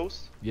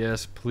 windows.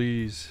 Yes,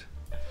 please.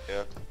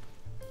 Yeah.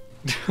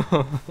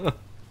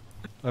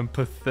 I'm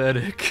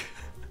pathetic.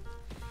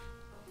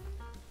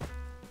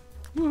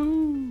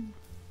 Woohoo!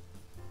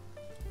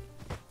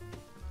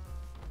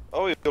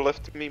 Oh, you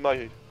left me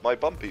my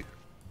bumpy.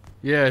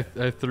 Yeah,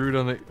 I threw it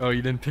on the. Oh,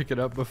 you didn't pick it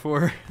up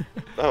before?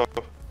 No,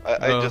 I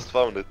Oh. just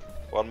found it.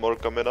 One more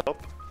coming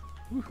up.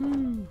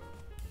 Woohoo!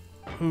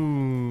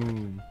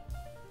 Boom!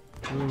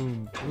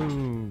 Boom!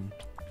 Boom!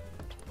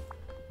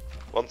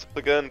 Once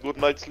again, good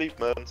night's sleep,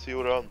 man. See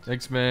you around.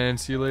 Thanks, man.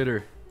 See you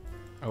later.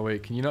 Oh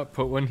wait, can you not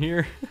put one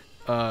here?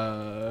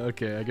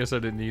 Okay. I guess I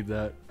didn't need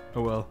that.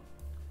 Oh well.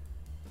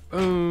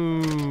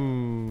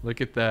 Boom! Look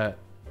at that.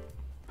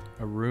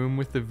 A room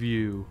with a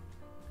view.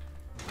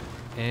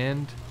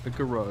 And a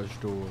garage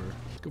door.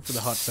 Let's go for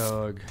the hot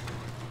dog.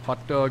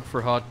 Hot dog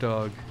for hot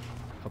dog.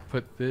 I'll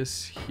put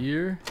this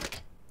here.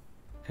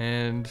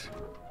 And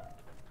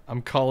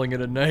I'm calling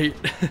it a night.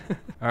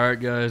 Alright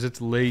guys,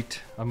 it's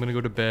late. I'm gonna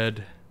go to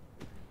bed.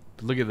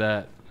 But look at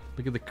that.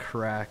 Look at the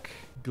crack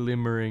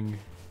glimmering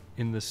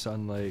in the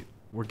sunlight.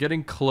 We're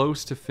getting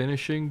close to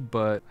finishing,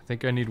 but I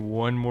think I need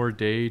one more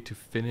day to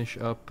finish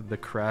up the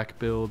crack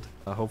build.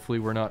 Hopefully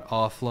we're not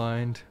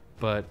offlined,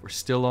 but we're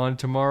still on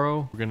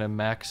tomorrow. We're gonna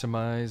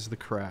maximize the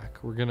crack.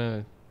 We're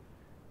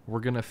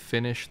gonna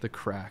finish the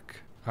crack.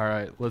 All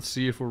right, let's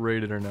see if we're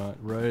rated or not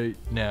right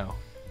now.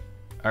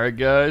 All right,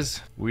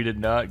 guys, we did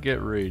not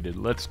get rated.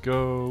 Let's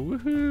go,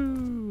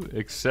 woohoo!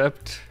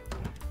 Except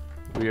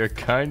we are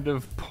kind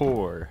of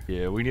poor.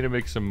 Yeah, we need to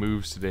make some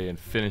moves today and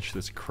finish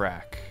this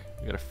crack.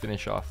 We gotta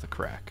finish off the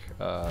crack.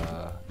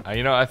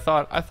 You know, I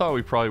thought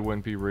we probably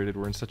wouldn't be rated.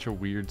 We're in such a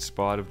weird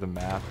spot of the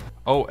map.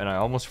 Oh, and I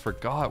almost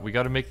forgot. We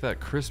gotta make that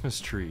Christmas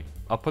tree.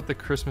 I'll put the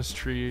Christmas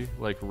tree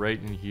like right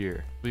in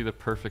here. Be the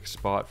perfect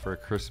spot for a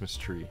Christmas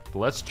tree. But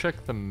let's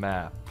check the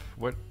map.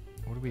 What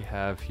do we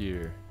have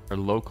here? Our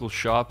local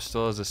shop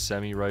still has a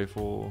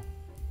semi-rifle.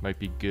 Might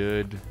be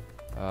good.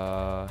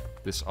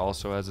 This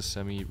also has a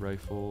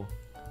semi-rifle.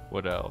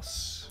 What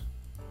else?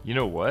 You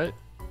know what?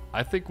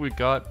 I think we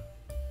got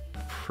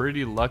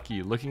pretty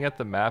lucky looking at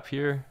the map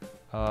here,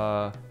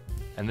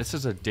 and this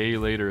is a day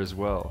later as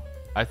well.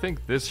 I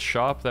think this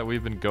shop that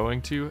we've been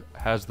going to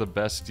has the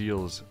best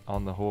deals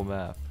on the whole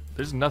map.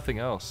 There's nothing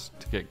else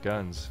to get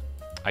guns.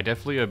 I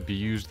definitely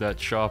abused that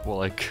shop while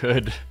I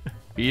could.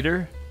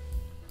 Peter?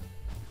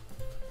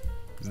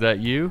 Is that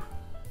you?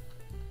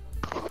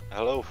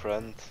 Hello,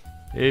 friend.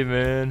 Hey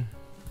man,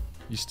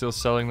 you still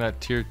selling that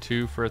tier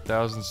 2 for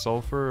 1,000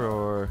 sulfur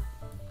or?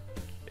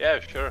 Yeah,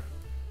 sure.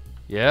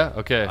 Yeah,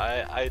 okay.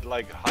 I'd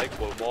like high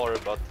qual more,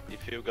 but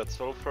if you got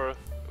sulfur,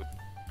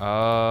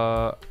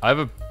 I have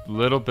a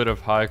little bit of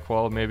high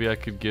qual. Maybe I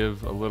could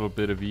give a little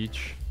bit of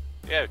each.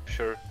 yeah,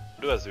 sure.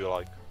 Do as you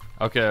like.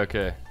 Okay,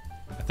 okay.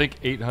 I think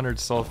 800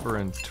 sulfur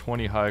and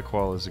 20 high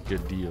qual is a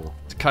good deal.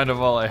 It's kind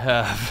of all I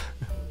have.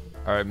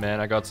 Alright man,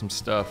 I got some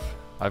stuff.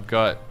 I've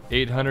got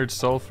 800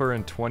 sulfur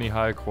and 20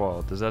 high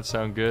qual. Does that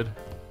sound good?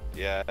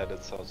 Yeah,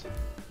 that sounds it.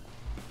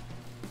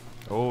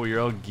 Oh, you're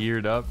all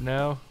geared up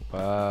now?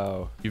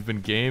 Wow. You've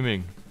been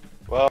gaming.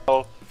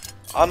 Well,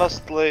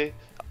 honestly,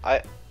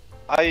 I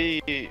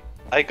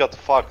got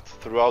fucked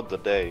throughout the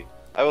day.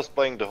 I was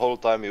playing the whole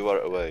time you were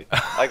away.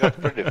 I got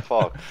pretty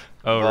fucked.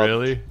 Oh, But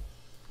really?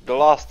 The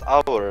last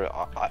hour,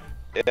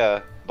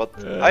 yeah, but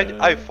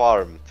I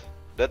farmed.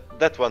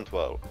 That went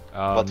well.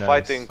 Oh, But nice.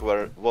 fighting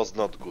was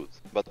not good.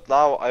 But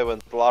now I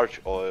went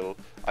large oil.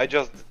 I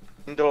just,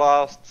 in the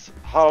last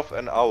half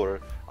an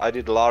hour, I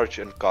did large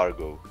and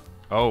cargo.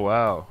 Oh,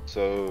 wow.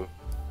 So,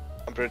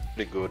 I'm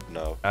pretty good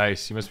now.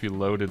 Nice. You must be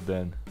loaded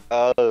then.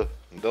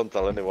 Don't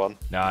tell anyone.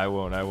 Nah, I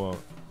won't. I won't.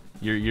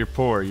 You're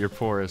poor. You're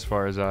poor as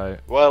far as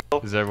Well,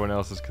 everyone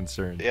else is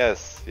concerned.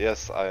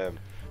 yes, I am.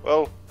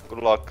 Well,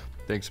 good luck.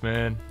 Thanks,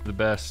 man. The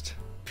best.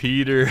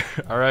 Peter.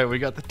 All right, we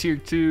got the tier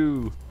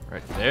 2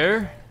 right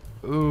there.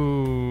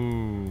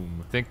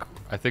 Boom.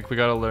 I think we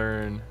gotta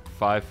learn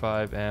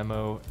 5.5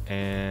 ammo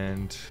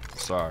and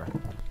SAR.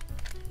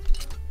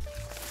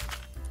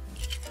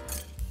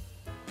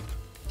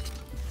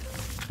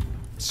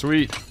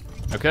 Sweet.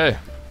 Okay.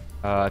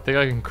 I think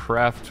I can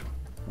craft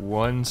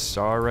 1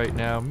 SAR right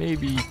now.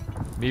 Maybe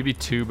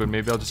 2, but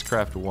maybe I'll just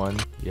craft 1.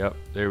 Yep,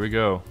 there we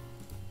go.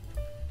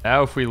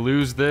 Now if we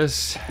lose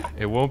this,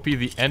 it won't be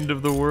the end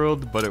of the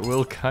world, but it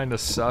will kind of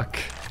suck.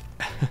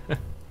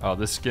 Oh,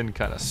 this skin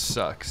kind of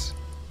sucks.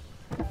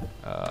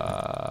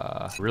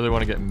 I really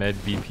want to get med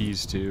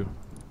VPs too.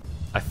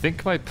 I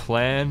think my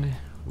plan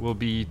will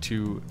be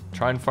to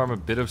try and farm a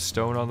bit of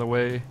stone on the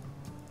way,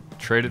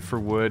 trade it for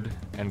wood,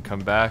 and come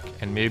back,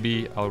 and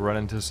maybe I'll run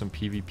into some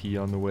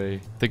PvP on the way.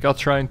 I think I'll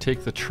try and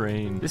take the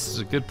train. This is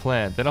a good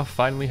plan. Then I'll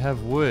finally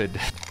have wood.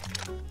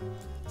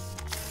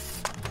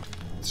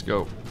 Let's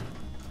go.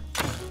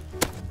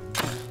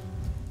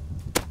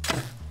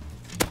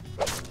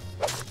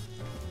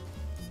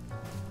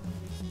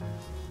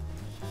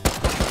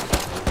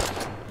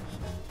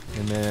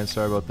 Hey man,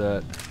 sorry about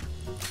that.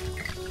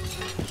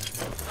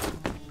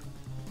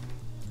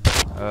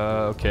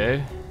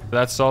 Okay.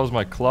 That solves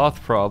my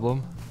cloth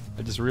problem.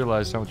 I just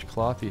realized how much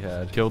cloth he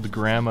had. Killed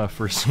grandma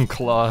for some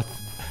cloth.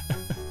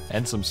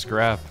 And some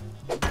scrap.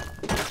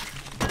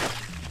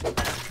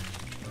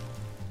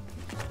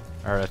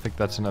 Alright, I think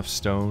that's enough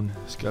stone.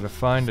 Just gotta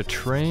find a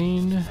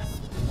train.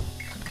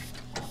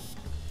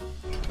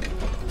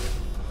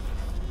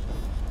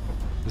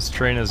 This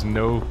train has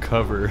no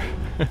cover.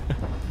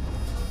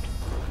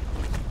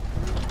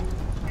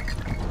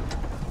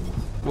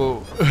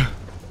 Whoa.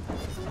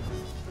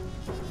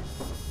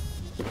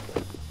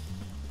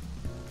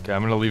 Okay,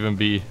 I'm gonna leave him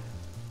be.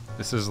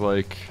 This is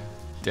like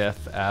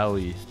Death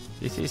Alley.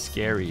 This is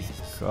scary.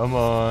 Come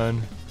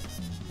on.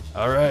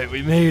 Alright,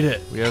 we made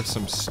it. We have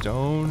some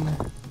stone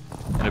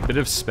and a bit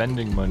of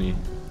spending money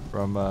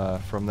from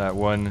that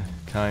one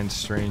kind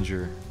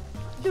stranger.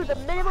 Dude, the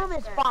minimum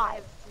is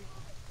 5.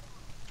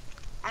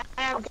 I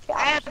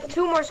have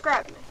 2 more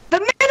scrap. The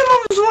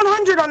minimum is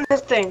 100 on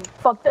this thing.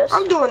 Fuck this.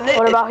 I'm doing this.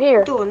 What about here?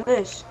 I'm doing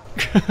this.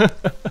 You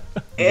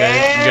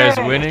guys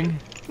winning?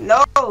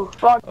 No.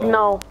 Fuck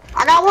no.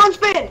 I got 1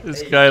 spin.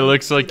 This guy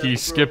looks like he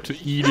skipped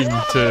eating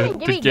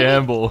to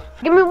gamble.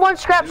 Give me 1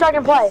 scrap so I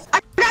can play. I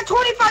got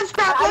 25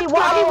 scrap. I need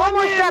one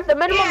more scrap. The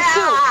minimum's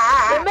 2.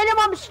 The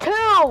minimum's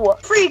 2.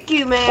 Freak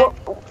you, man.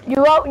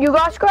 Well, you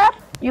got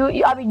scrap?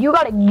 I mean you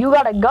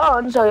got a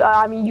gun, so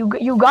I mean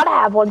you gotta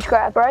have 1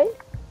 scrap, right?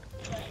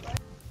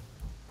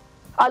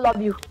 I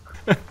love you.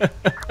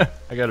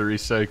 I gotta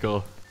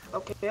recycle.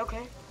 Okay.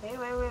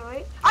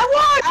 Wait. I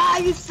won! Ah,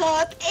 you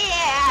suck.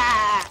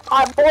 Yeah.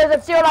 Alright, boys,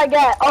 let's see what I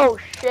get. Oh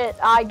shit,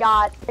 I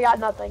got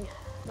nothing.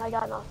 Let's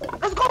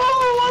go!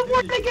 I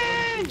won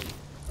again!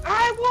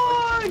 I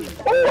won!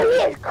 Oh,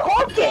 he is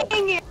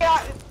cooking!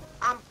 Yeah,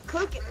 I'm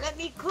cooking. Let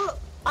me cook.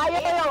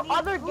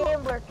 Other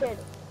gambler kid.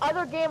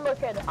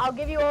 I'll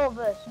give you all of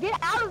this. Get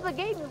out of the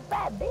game, you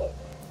bad bitch.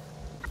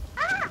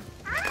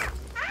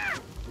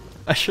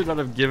 I should not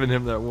have given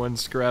him that 1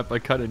 scrap. I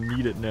kinda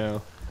need it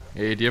now.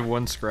 Hey, do you have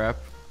 1 scrap?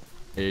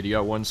 Hey, do you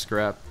got 1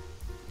 scrap?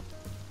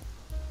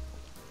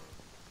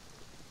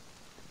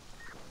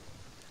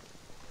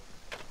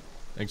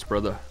 Thanks,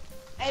 brother.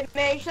 Hey,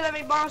 man, you should let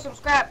me borrow some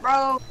scrap,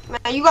 bro.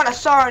 Man, you got a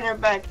SAR on your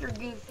back. You're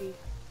goofy.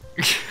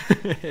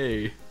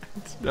 Hey,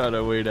 it's not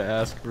a way to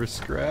ask for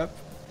scrap.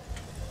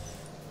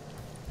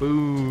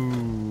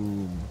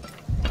 Boom.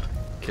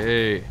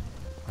 Okay,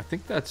 I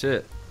think that's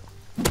it.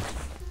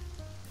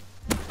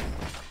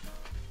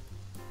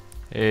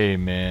 Hey,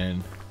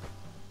 man.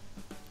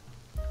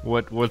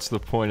 What's the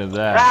point of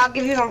that? I'll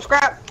give you some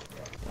scrap.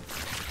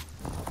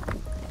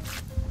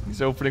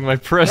 He's opening my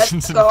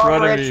presents in Let's go,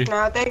 front I'm of rich me.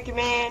 now. Thank you,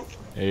 man.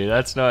 Hey,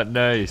 that's not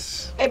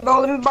nice. Hey,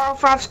 bro, let me borrow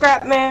 5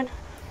 scrap, man.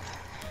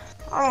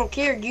 I don't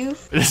care,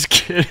 goof. This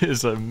kid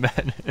is a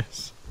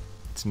menace.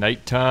 It's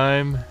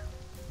nighttime,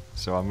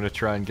 so I'm gonna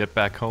try and get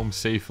back home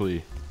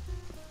safely.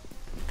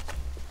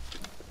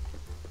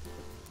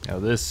 Now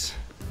this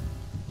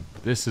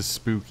is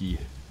spooky.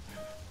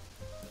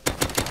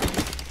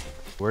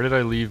 Where did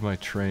I leave my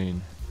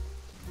train?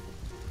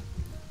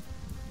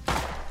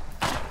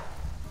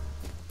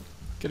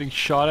 Getting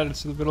shot at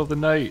into the middle of the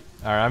night.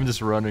 Alright, I'm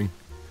just running.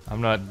 I'm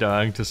not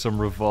dying to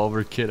some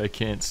revolver kit I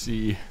can't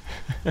see.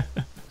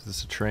 Is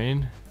this a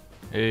train?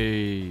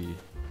 Hey.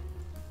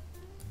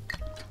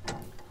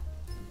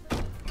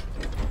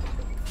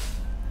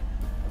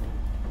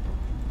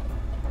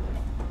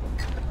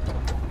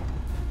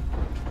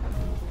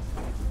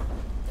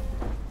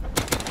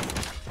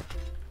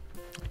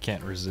 I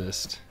can't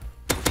resist.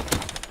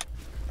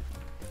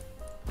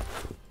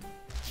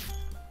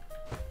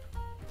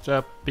 What's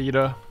up,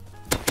 Peter?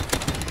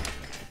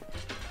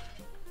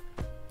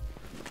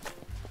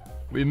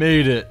 We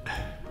made it.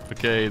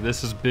 Okay,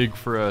 this is big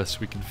for us.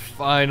 We can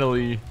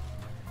finally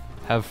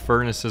have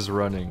furnaces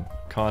running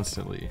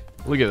constantly.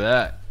 Look at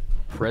that.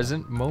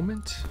 Present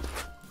moment?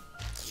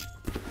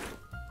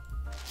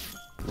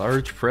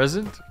 Large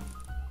present?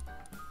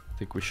 I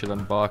think we should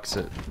unbox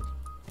it.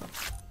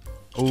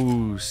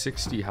 Oh,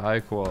 60 high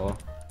qual.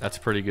 That's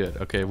pretty good.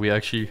 Okay, we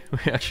actually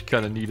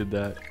kind of needed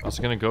that. I was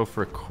gonna go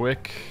for a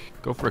quick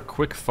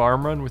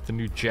farm run with the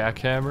new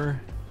jackhammer,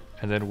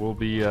 and then we'll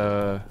be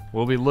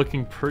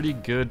looking pretty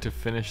good to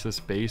finish this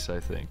base, I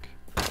think.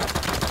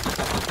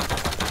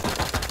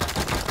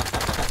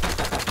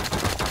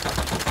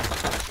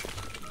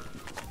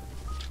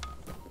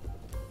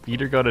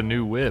 Peter got a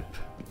new whip.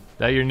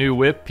 That your new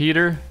whip,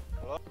 Peter?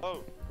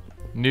 Hello?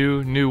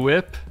 New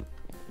whip?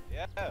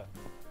 Yeah.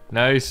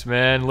 Nice,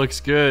 man. Looks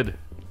good.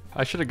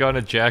 I should have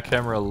gotten a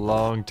jackhammer a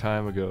long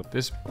time ago.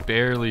 This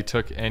barely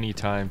took any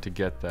time to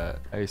get that.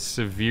 I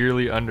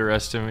severely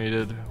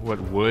underestimated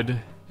what wood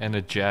and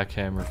a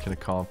jackhammer can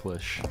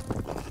accomplish.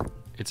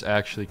 It's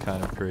actually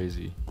kind of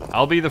crazy.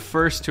 I'll be the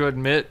first to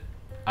admit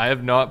I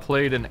have not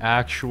played an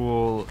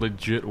actual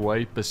legit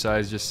wipe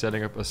besides just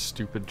setting up a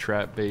stupid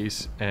trap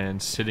base and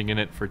sitting in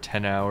it for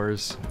 10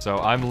 hours. So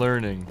I'm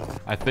learning.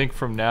 I think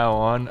from now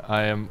on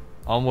I am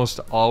almost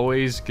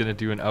always gonna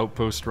do an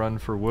outpost run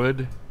for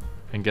wood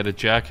and get a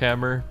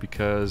jackhammer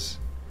because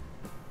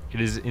it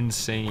is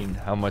insane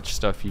how much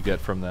stuff you get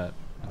from that.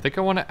 I think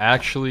I want to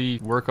actually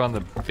work on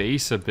the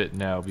base a bit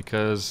now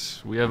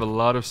because we have a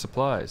lot of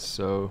supplies.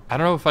 So I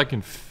don't know if I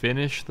can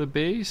finish the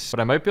base, but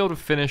I might be able to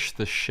finish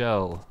the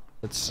shell.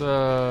 Let's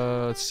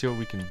see what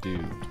we can do.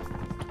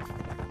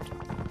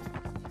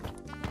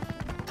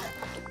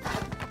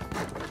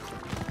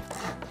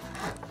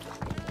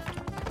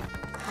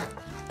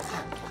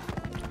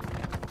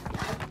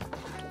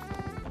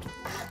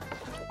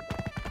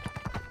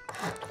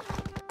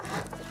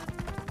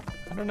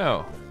 don't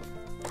know.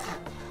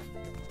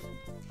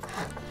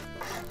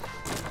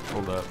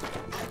 Hold up.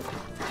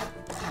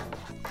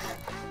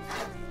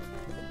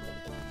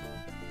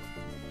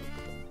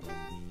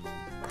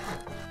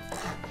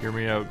 Hear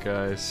me out,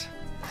 guys.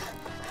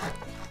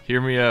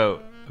 Hear me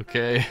out,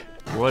 okay?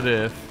 What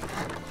if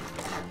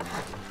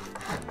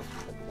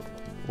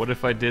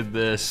I did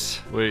this?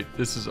 Wait,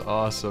 this is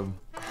awesome.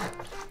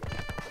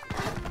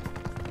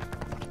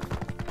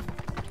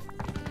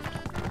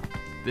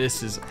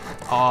 This is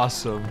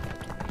awesome.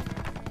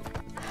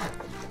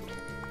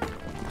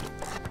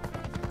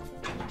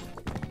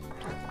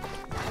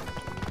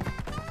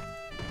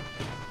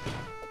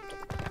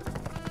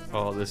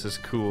 Oh, this is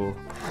cool.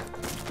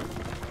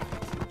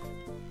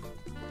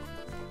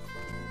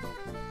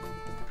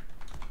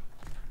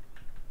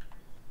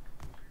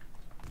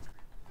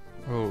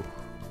 Oh,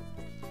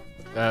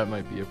 that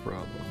might be a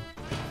problem.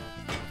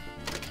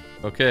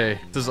 Okay,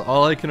 this is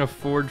all I can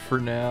afford for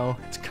now.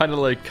 It's kind of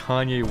like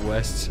Kanye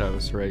West's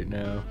house right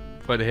now.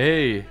 But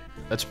hey,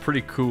 that's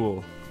pretty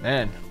cool.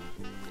 Man,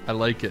 I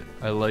like it.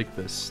 I like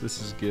this.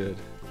 This is good.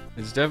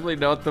 It's definitely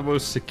not the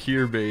most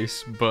secure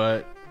base,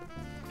 but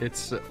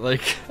it's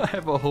like I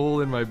have a hole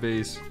in my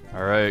base.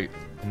 Alright,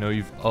 I know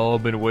you've all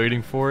been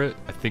waiting for it.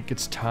 I think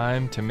it's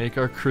time to make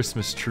our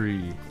Christmas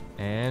tree.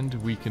 And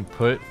we can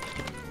put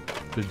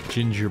the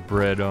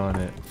gingerbread on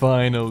it.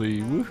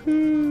 Finally,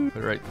 woohoo!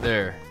 Put it right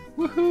there.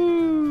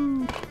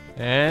 Woohoo!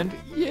 And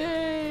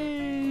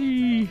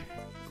yay!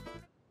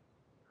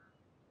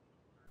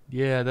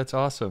 Yeah, that's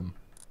awesome.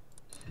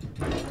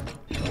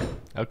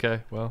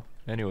 Okay, well,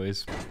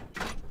 anyways.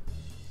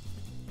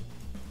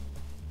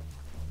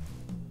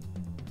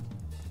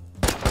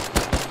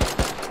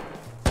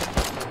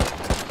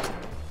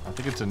 I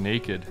think it's a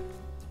naked.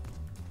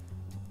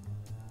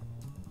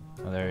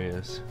 Oh, there he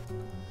is.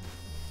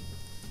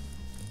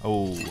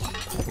 Oh.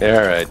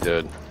 Alright,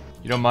 dude.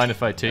 You don't mind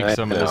if I take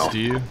some of this, do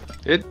you?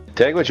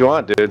 Take what you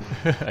want, dude.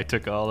 I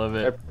took all of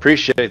I it.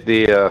 appreciate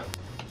the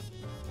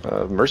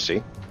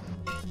mercy.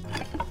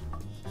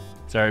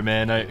 Sorry,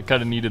 man. I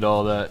kind of needed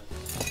all that.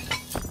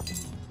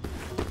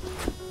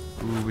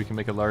 Ooh, we can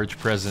make a large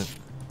present.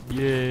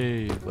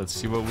 Yay! Let's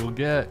see what we'll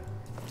get.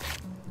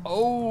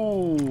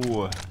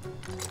 Oh!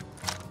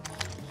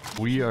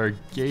 We are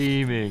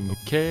gaming.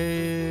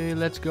 Okay,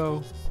 let's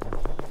go.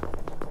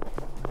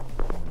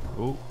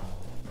 Oh,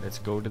 let's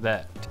go to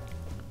that.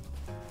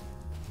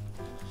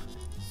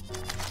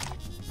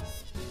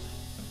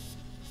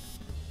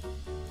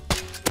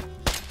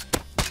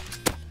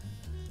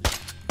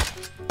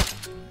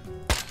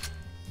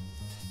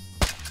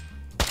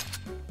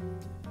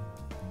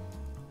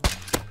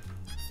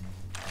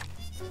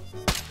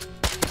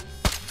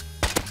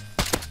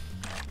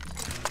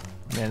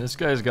 Man, this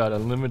guy's got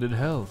unlimited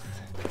health.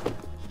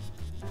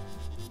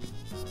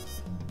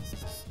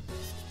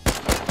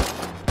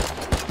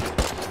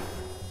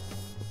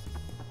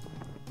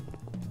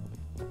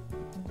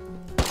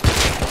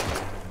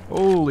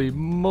 Holy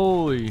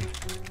moly.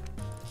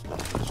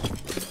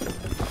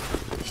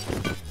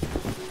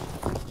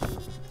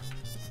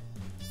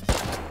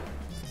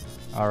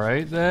 All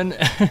right then.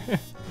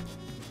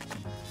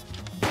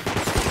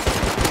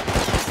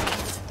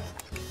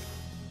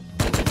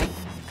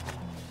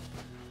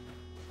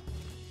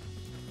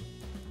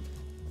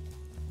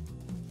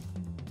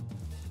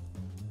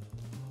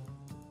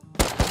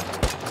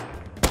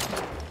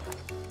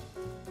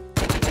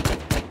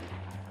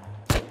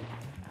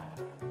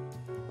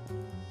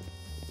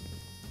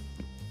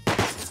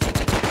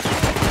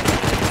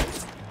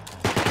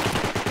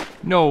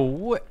 No,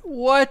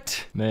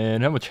 what?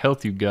 Man, how much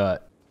health you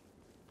got?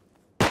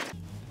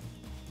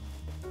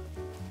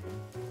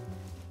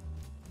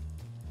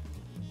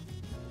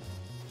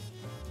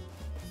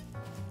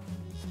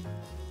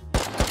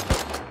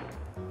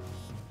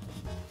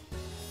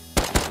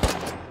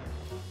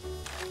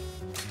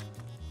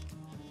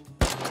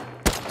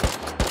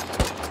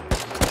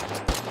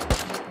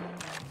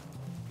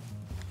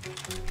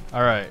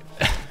 All right.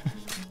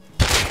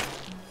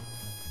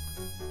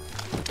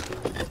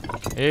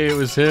 Hey, it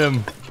was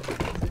him.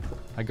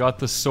 I got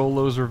the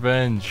Solo's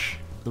revenge.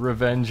 The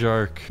revenge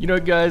arc. You know,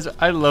 guys,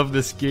 I love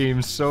this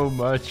game so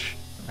much.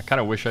 I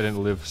kind of wish I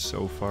didn't live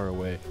so far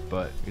away,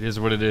 but it is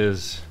what it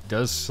is. It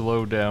does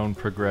slow down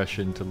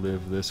progression to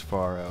live this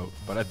far out,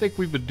 but I think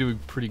we've been doing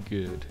pretty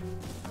good.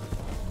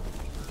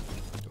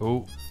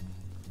 Oh,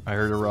 I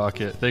heard a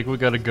rocket. I think we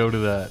gotta go to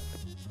that.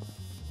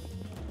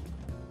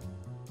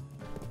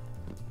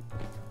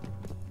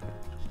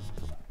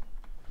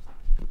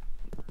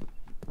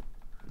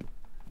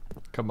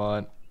 Come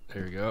on.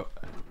 There we go.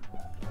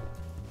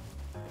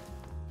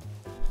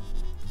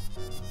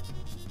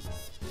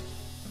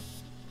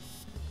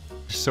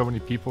 There's so many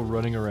people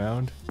running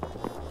around.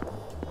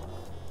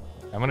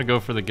 I'm gonna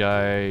go for the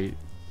guy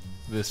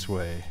this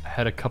way. I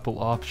had a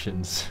couple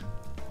options.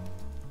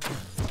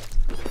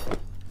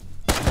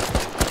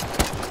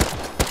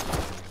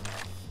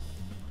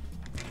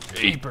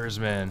 Jeepers,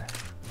 man.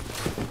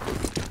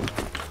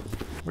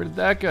 Where did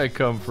that guy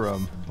come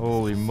from?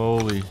 Holy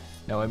moly.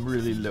 Now I'm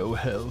really low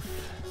health.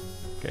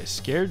 Guy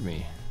scared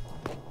me.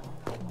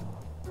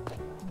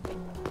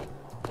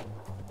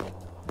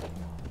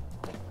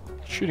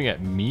 shooting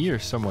at me or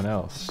someone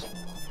else?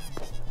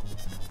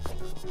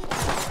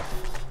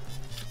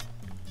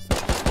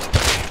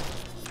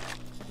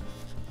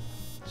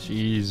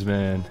 Jeez,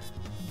 man.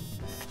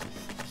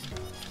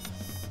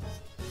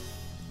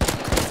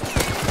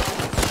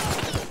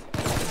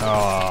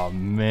 Oh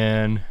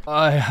man,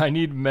 I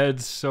need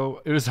meds.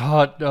 So it was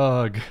hot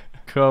dog.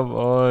 Come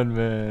on,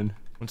 man.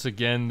 Once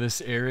again,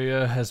 this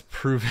area has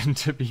proven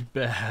to be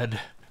bad.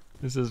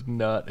 This is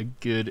not a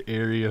good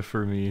area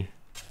for me.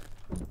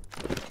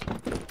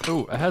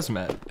 Oh, a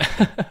hazmat.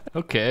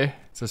 Okay,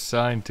 it's a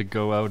sign to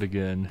go out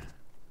again.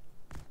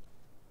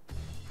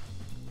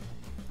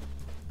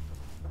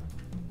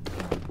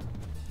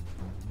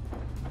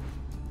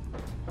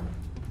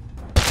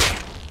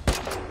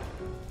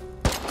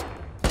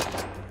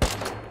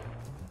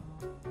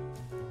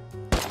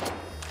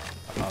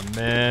 Oh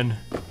man,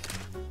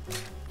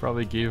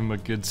 probably gave him a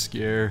good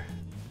scare.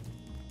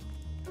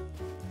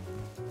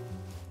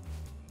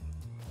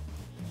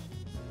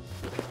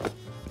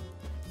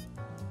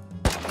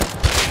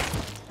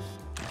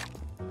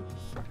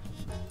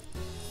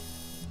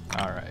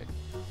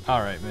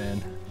 Alright,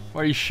 man.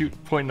 Why are you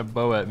pointing a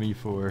bow at me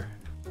for?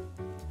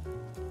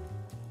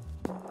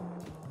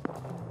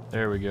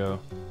 There we go.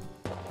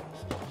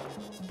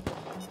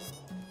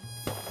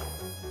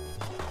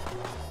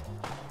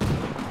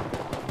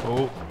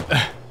 Oh.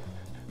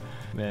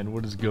 Man,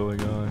 what is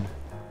going on?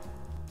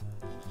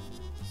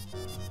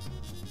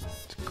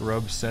 It's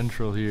Grub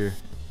Central here.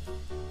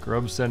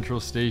 Grub Central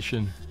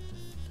Station.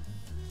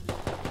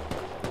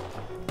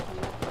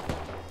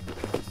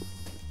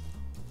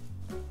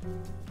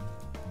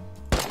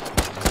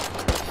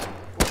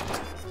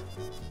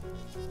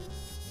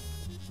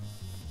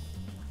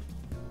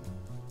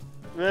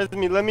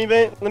 Let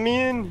me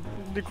in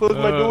to close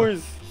my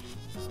doors.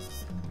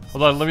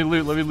 Hold on, let me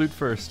loot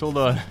first. Hold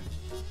on.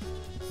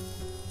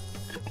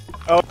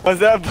 Oh, was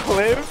that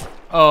Bliv?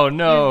 Oh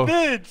no. You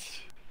bitch!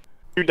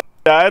 You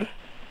died?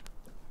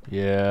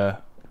 Yeah.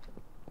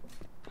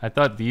 I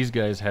thought these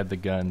guys had the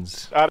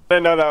guns. I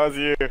didn't know that was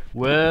you.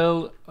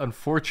 Well,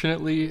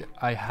 unfortunately,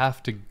 I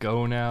have to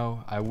go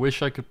now. I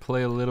wish I could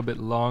play a little bit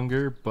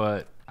longer,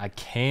 but I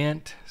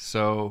can't.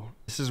 So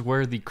this is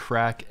where the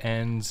crack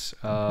ends.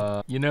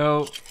 You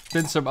know,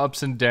 been some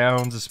ups and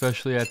downs,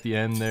 especially at the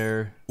end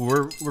there.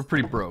 We're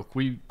pretty broke.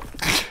 We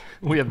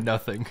have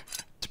nothing.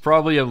 It's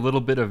probably a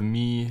little bit of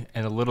me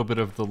and a little bit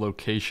of the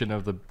location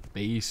of the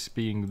base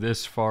being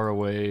this far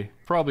away.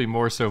 Probably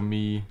more so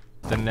me.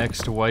 The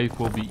next wipe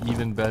will be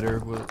even better.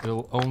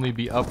 It'll only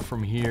be up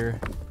from here.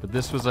 But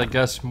this was, I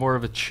guess, more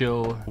of a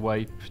chill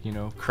wipe, you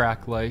know,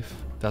 crack life.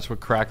 That's what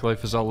crack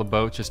life is all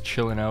about, just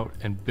chilling out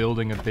and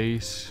building a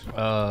base.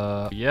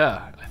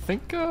 Yeah, I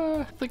think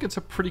it's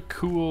a pretty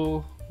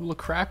cool little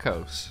crack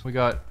house. We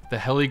got the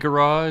heli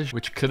garage,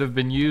 which could have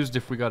been used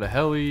if we got a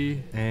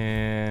heli,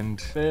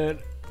 and man,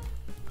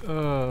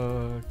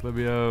 let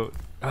me out.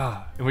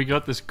 And we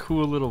got this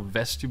cool little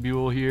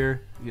vestibule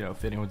here. You know,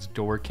 if anyone's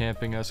door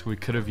camping us, we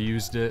could have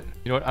used it.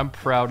 You know what? I'm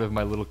proud of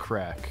my little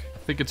crack. I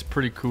think it's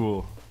pretty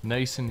cool.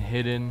 Nice and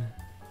hidden,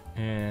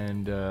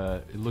 and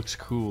it looks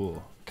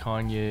cool.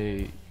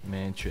 Kanye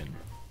Mansion.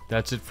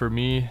 That's it for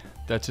me.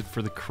 That's it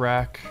for the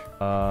crack.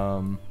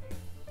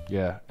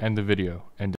 Yeah, end the video. End